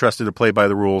can't be trusted to play by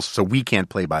the rules, so we can't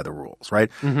play by the rules, right?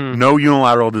 No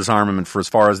unilateral disarmament for as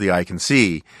far as the eye can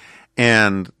see.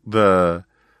 And that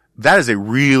is a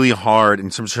really hard,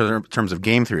 in terms of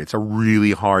game theory, it's a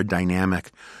really hard dynamic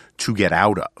to get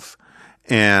out of.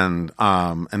 And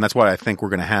that's why I think we're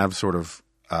going to have sort of,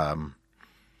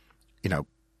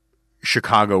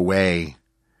 Chicago way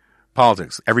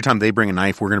politics. Every time they bring a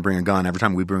knife, we're going to bring a gun. Every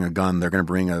time we bring a gun, they're going to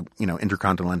bring a,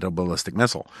 intercontinental ballistic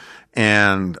missile.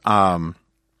 And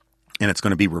it's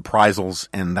going to be reprisals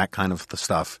and that kind of the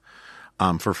stuff,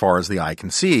 for far as the eye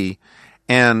can see.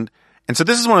 And so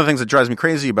this is one of the things that drives me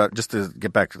crazy about, just to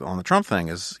get back on the Trump thing,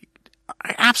 is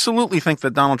I absolutely think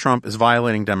that Donald Trump is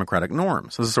violating democratic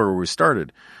norms. This is sort of where we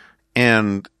started.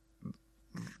 And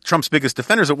Trump's biggest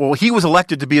defenders are, well, he was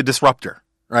elected to be a disruptor,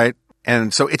 right?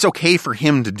 And so it's okay for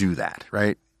him to do that,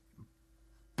 right?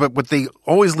 But what they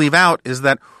always leave out is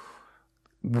that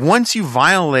once you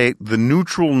violate the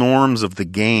neutral norms of the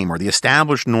game or the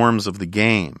established norms of the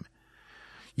game,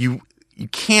 you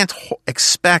can't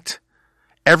expect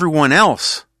everyone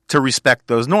else to respect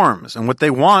those norms. And what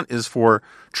they want is for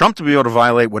Trump to be able to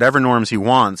violate whatever norms he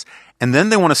wants, and then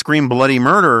they want to scream bloody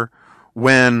murder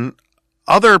when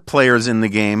other players in the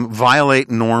game violate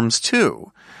norms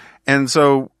too. And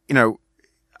so,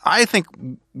 I think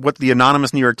what the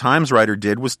anonymous New York Times writer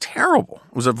did was terrible.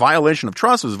 It was a violation of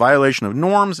trust. It was a violation of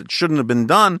norms. It shouldn't have been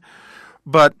done.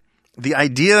 But the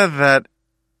idea that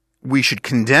we should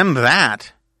condemn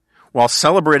that while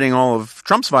celebrating all of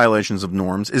Trump's violations of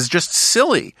norms is just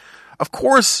silly. Of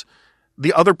course,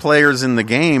 the other players in the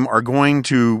game are going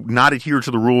to not adhere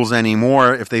to the rules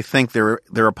anymore if they think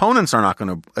their opponents are not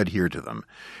going to adhere to them.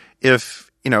 If,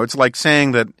 it's like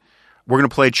saying that we're going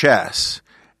to play chess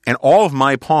and all of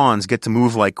my pawns get to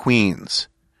move like queens.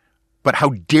 but how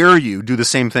dare you do the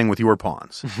same thing with your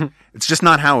pawns? It's just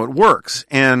not how it works.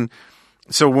 And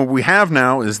so what we have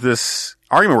now is this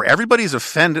argument where everybody's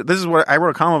offended. This is what I wrote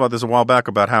a column about this a while back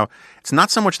about how it's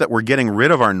not so much that we're getting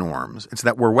rid of our norms. It's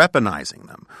that we're weaponizing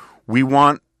them. We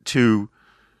want to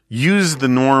use the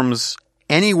norms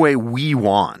any way we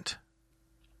want.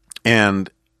 And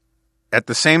at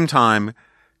the same time,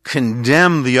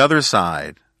 condemn the other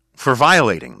side for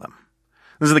violating them.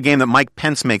 This is the game that Mike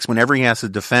Pence makes whenever he has to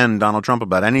defend Donald Trump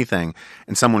about anything,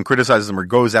 and someone criticizes him or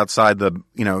goes outside the,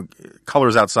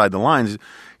 colors outside the lines. He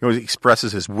always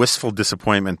expresses his wistful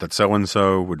disappointment that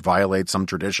so-and-so would violate some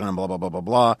tradition and blah, blah, blah, blah,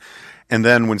 blah. And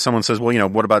then when someone says, well,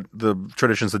 what about the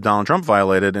traditions that Donald Trump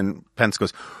violated? And Pence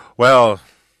goes, well,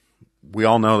 we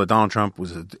all know that Donald Trump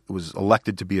was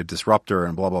elected to be a disruptor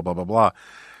and blah, blah, blah, blah, blah.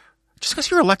 Just because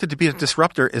you're elected to be a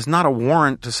disruptor is not a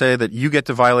warrant to say that you get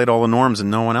to violate all the norms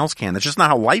and no one else can. That's just not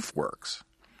how life works.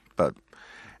 But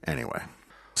anyway.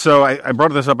 So I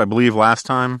brought this up, I believe, last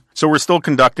time. So we're still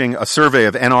conducting a survey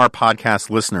of NR podcast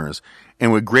listeners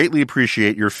and would greatly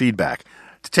appreciate your feedback.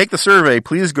 To take the survey,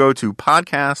 please go to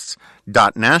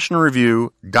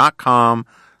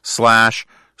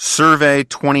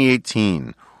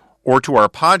podcasts.nationalreview.com/survey2018 or to our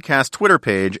podcast Twitter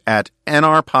page at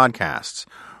NR Podcasts,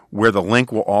 where the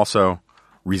link will also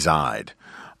reside.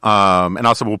 And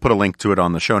also we'll put a link to it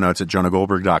on the show notes at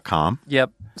jonahgoldberg.com. Yep.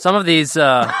 Some of these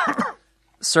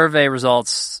survey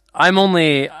results, I'm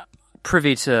only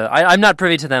privy to, I'm not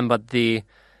privy to them, but the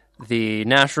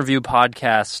National Review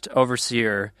podcast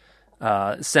overseer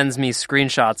sends me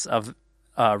screenshots of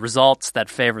results that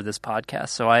favor this podcast.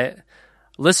 So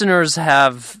listeners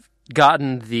have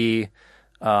gotten the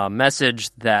message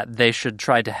that they should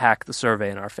try to hack the survey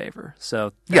in our favor.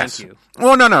 So thank you.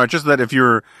 Well, no. It's just that if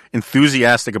you're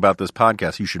enthusiastic about this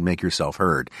podcast, you should make yourself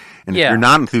heard. And if you're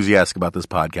not enthusiastic about this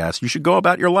podcast, you should go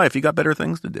about your life. You got better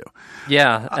things to do.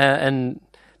 Yeah. And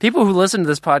people who listen to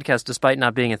this podcast, despite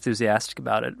not being enthusiastic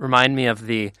about it, remind me of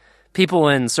the people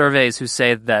in surveys who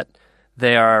say that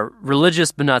they are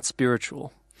religious but not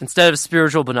spiritual. Instead of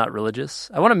spiritual but not religious.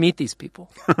 I want to meet these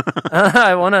people.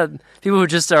 I want people who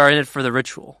just are in it for the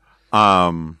ritual.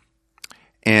 I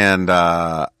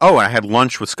had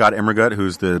lunch with Scott Emmergut,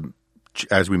 who's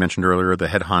as we mentioned earlier, the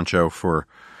head honcho for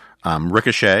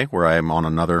Ricochet, where I am on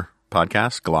another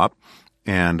podcast, Galop.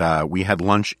 And we had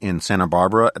lunch in Santa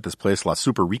Barbara at this place, La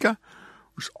Super Rica,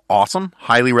 which is awesome.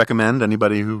 Highly recommend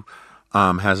anybody who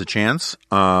has a chance.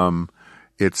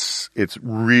 It's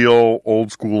real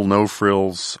old school, no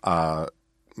frills,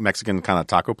 Mexican kind of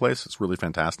taco place. It's really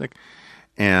fantastic.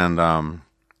 And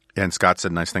Scott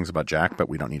said nice things about Jack, but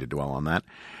we don't need to dwell on that.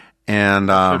 And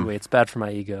should we? It's bad for my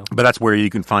ego. But that's where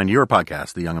you can find your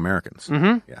podcast, The Young Americans.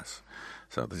 Mm-hmm. Yes.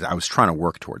 So I was trying to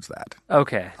work towards that.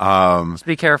 Okay. Just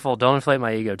be careful. Don't inflate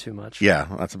my ego too much. Yeah,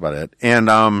 that's about it. And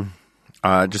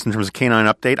just in terms of Canine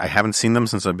Update, I haven't seen them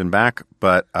since I've been back,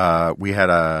 but we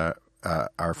had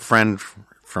our friend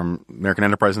from American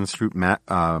Enterprise Institute, Matt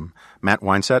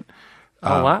Weinset.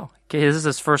 Oh, wow. Okay, this is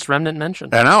his first remnant mention.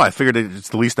 I know. I figured it's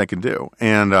the least I could do.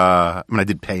 And I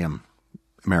did pay him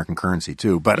American currency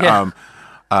too. But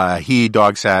he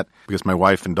dog sat because my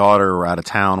wife and daughter were out of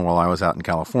town while I was out in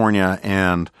California.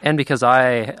 And because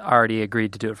I already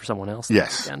agreed to do it for someone else.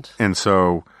 Yes. And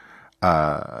so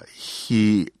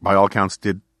he, by all accounts,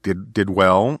 did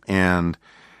well. And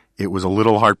it was a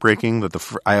little heartbreaking that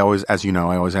I always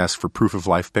ask for proof of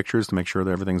life pictures to make sure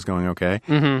that everything's going okay.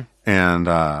 Mm-hmm. And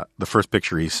the first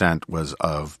picture he sent was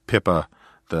of Pippa,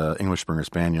 the English Springer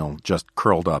Spaniel, just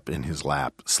curled up in his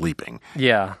lap, sleeping.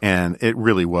 Yeah. And it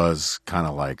really was kind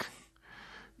of like,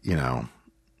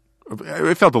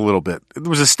 it felt a little bit,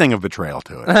 there was a sting of betrayal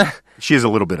to it. She is a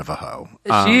little bit of a hoe.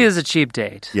 She is a cheap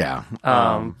date. Yeah.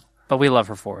 But we love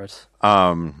her for it.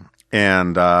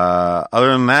 And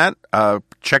other than that,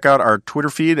 check out our Twitter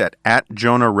feed at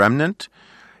Jonah Remnant.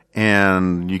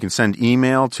 And you can send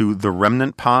email to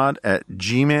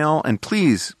theremnantpod@gmail.com. And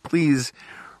please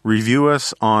review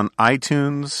us on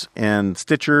iTunes and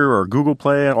Stitcher or Google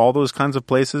Play, all those kinds of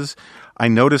places. I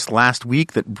noticed last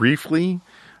week that briefly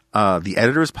the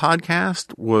Editor's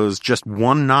Podcast was just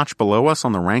one notch below us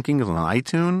on the rankings on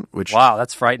iTunes. Wow,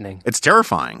 that's frightening. It's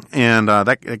terrifying. And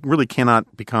it really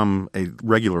cannot become a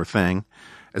regular thing.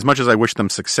 As much as I wish them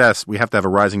success, we have to have a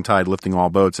rising tide lifting all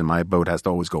boats, and my boat has to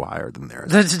always go higher than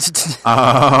theirs. Thanks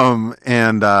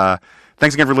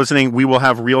again for listening. We will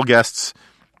have real guests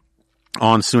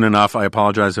on soon enough. I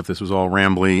apologize if this was all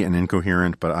rambly and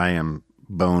incoherent, but I am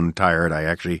bone tired. I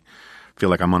actually feel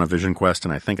like I'm on a vision quest,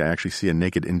 and I think I actually see a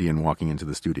naked Indian walking into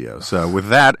the studio. So with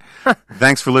that,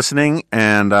 thanks for listening,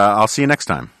 and I'll see you next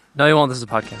time. No, you won't. This is a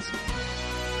podcast.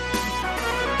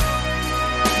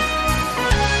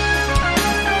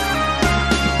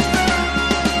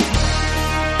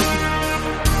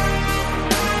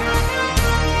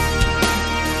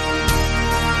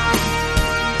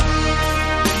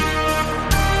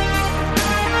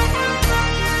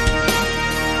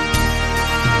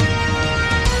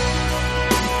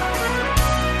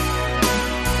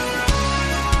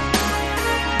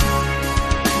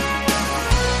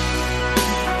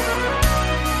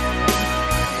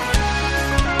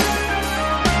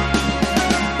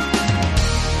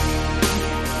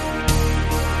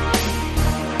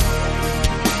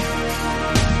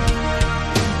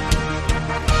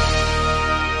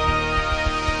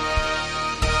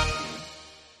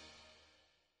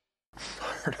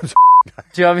 heard of.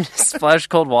 Do you want me to splash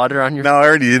cold water on your? No, I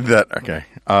already did that. Okay.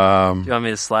 Do you want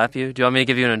me to slap you? Do you want me to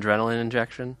give you an adrenaline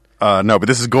injection? No, but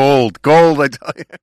this is gold. Gold, I tell you.